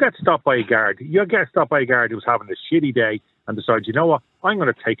 Or you get stopped by a guard. You get stopped by a guard who's having a shitty day and decides, you know what, I'm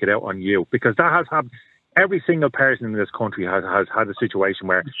going to take it out on you. Because that has happened. Every single person in this country has had a situation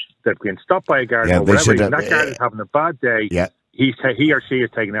where they've been stopped by a guard or whatever. That guard is having a bad day. Yeah. He or she is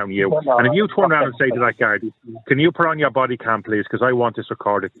taking it out on you. And if you turn around and say to that guard, can you put on your body cam, please, because I want this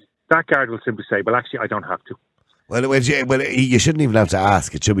recorded, that guard will simply say, well, actually, I don't have to. Well, you shouldn't even have to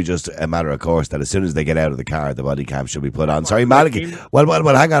ask. It should be just a matter of course that as soon as they get out of the car, the body cam should be put on. Sorry, Malachy. Well,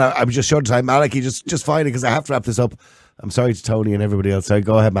 hang on. I'm just short of time. Malachy, just find it because I have to wrap this up. I'm sorry to Tony and everybody else. Sorry,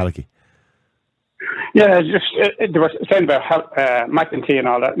 go ahead, Malachy. Yeah, there was saying about McEntee and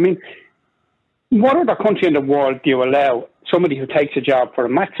all that. I mean, what other country in the world do you allow somebody who takes a job for a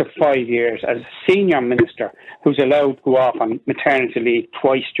max of 5 years as a senior minister who's allowed to go off on maternity leave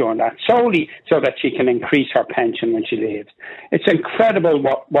twice during that, solely so that she can increase her pension when she leaves? It's incredible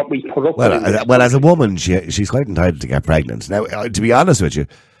what we put up with. Well, as a woman, she's quite entitled to get pregnant. Now, to be honest with you,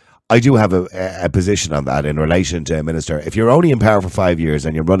 I do have a position on that in relation to a minister. If you're only in power for 5 years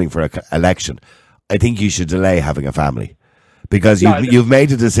and you're running for an election, I think you should delay having a family. Because you've made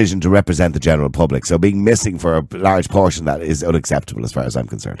a decision to represent the general public, so being missing for a large portion of that is unacceptable as far as I'm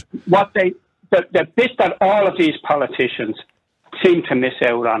concerned. The bit that all of these politicians seem to miss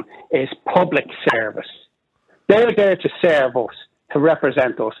out on is public service. They're there to serve us, to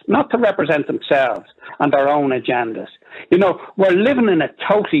represent us, not to represent themselves and their own agendas. You know, we're living in a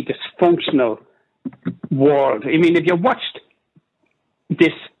totally dysfunctional world. I mean, if you watched this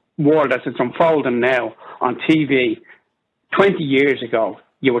world as it's unfolding now on TV 20 years ago,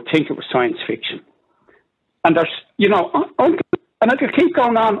 you would think it was science fiction. And there's, you know, and I could keep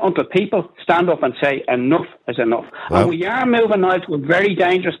going on until people stand up and say enough is enough. Well, and we are moving now to a very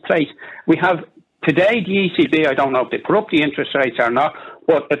dangerous place. We have today the ECB, I don't know if they put up the interest rates or not,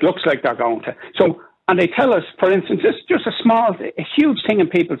 but it looks like they're going to. So, and they tell us, for instance, it's just a huge thing in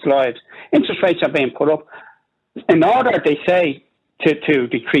people's lives. Interest rates are being put up in order, they say, to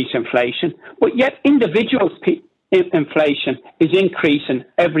decrease inflation, but yet individuals' inflation is increasing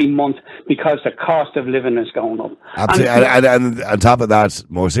every month because the cost of living is going up. Absolutely. And on top of that,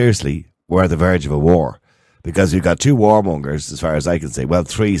 more seriously, we're at the verge of a war because we've got two warmongers, as far as I can say. Well,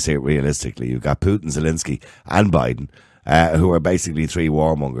 three, realistically. You've got Putin, Zelensky and Biden, who are basically three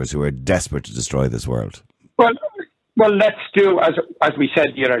warmongers who are desperate to destroy this world. Well, let's do, as we said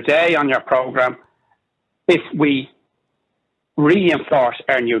the other day on your programme, if we reinforce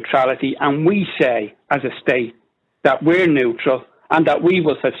our neutrality and we say, as a state, that we're neutral and that we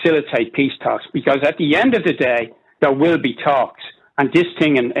will facilitate peace talks, because at the end of the day, there will be talks and this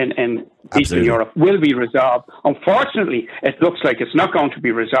thing in Eastern Europe will be resolved. Unfortunately, it looks like it's not going to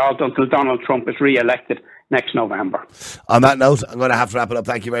be resolved until Donald Trump is re-elected next November. On that note, I'm going to have to wrap it up.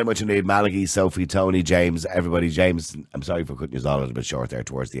 Thank you very much indeed, Malachy, Sophie, Tony, James, everybody. James, I'm sorry for cutting you all a little bit short there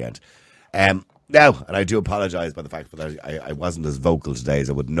towards the end. Now, and I do apologise by the fact that I wasn't as vocal today as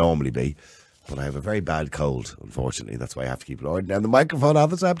I would normally be, but I have a very bad cold, unfortunately. That's why I have to keep lowering down the microphone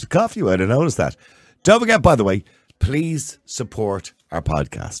off so I have to cough you out. I noticed that. Don't forget, by the way, please support our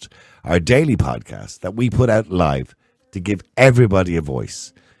podcast, our daily podcast that we put out live to give everybody a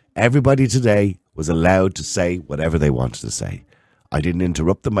voice. Everybody today was allowed to say whatever they wanted to say. I didn't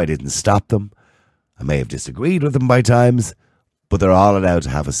interrupt them. I didn't stop them. I may have disagreed with them by times, but they're all allowed to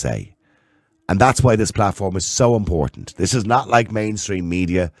have a say. And that's why this platform is so important. This is not like mainstream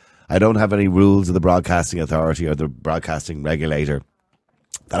media. I don't have any rules of the Broadcasting Authority or the Broadcasting Regulator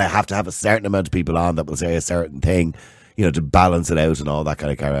that I have to have a certain amount of people on that will say a certain thing, to balance it out and all that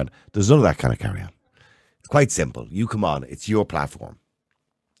kind of carry on. There's none of that kind of carry on. It's quite simple. You come on. It's your platform.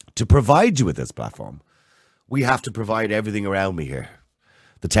 To provide you with this platform, we have to provide everything around me here.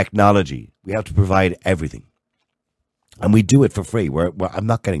 The technology. We have to provide everything. And we do it for free. I'm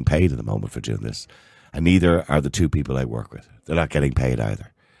not getting paid at the moment for doing this. And neither are the two people I work with. They're not getting paid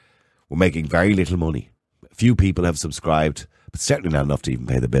either. We're making very little money. A few people have subscribed, but certainly not enough to even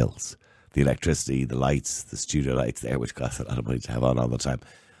pay the bills. The electricity, the lights, the studio lights there, which cost a lot of money to have on all the time.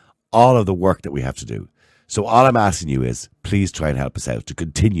 All of the work that we have to do. So all I'm asking you is, please try and help us out to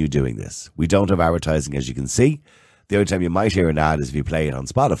continue doing this. We don't have advertising, as you can see. The only time you might hear an ad is if you play it on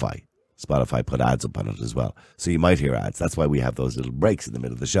Spotify. Spotify put ads up on it as well. So you might hear ads. That's why we have those little breaks in the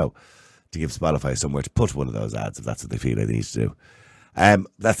middle of the show, to give Spotify somewhere to put one of those ads if that's what they feel they need to do.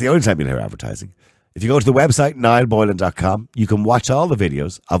 That's the only time you'll hear advertising. If you go to the website, niallboylan.com, you can watch all the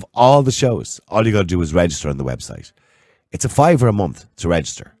videos of all the shows. All you got to do is register on the website. It's $5 a month to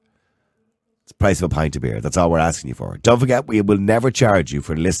register. It's the price of a pint of beer. That's all we're asking you for. Don't forget, we will never charge you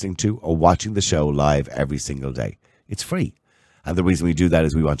for listening to or watching the show live every single day. It's free. And the reason we do that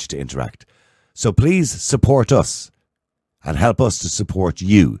is we want you to interact. So please support us and help us to support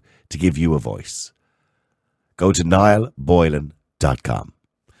you, to give you a voice. Go to niallboylan.com.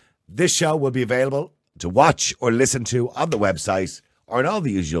 This show will be available to watch or listen to on the website or on all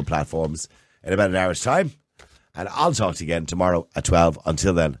the usual platforms in about an hour's time. And I'll talk to you again tomorrow at 12.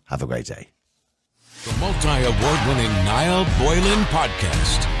 Until then, have a great day. The multi-award-winning Niall Boylan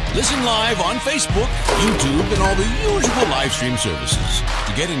Podcast. Listen live on Facebook, YouTube, and all the usual live stream services.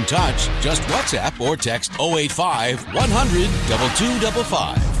 To get in touch, just WhatsApp or text 085 100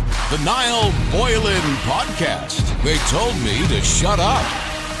 2255. The Niall Boylan Podcast. They told me to shut up.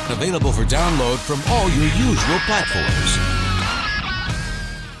 Available for download from all your usual platforms.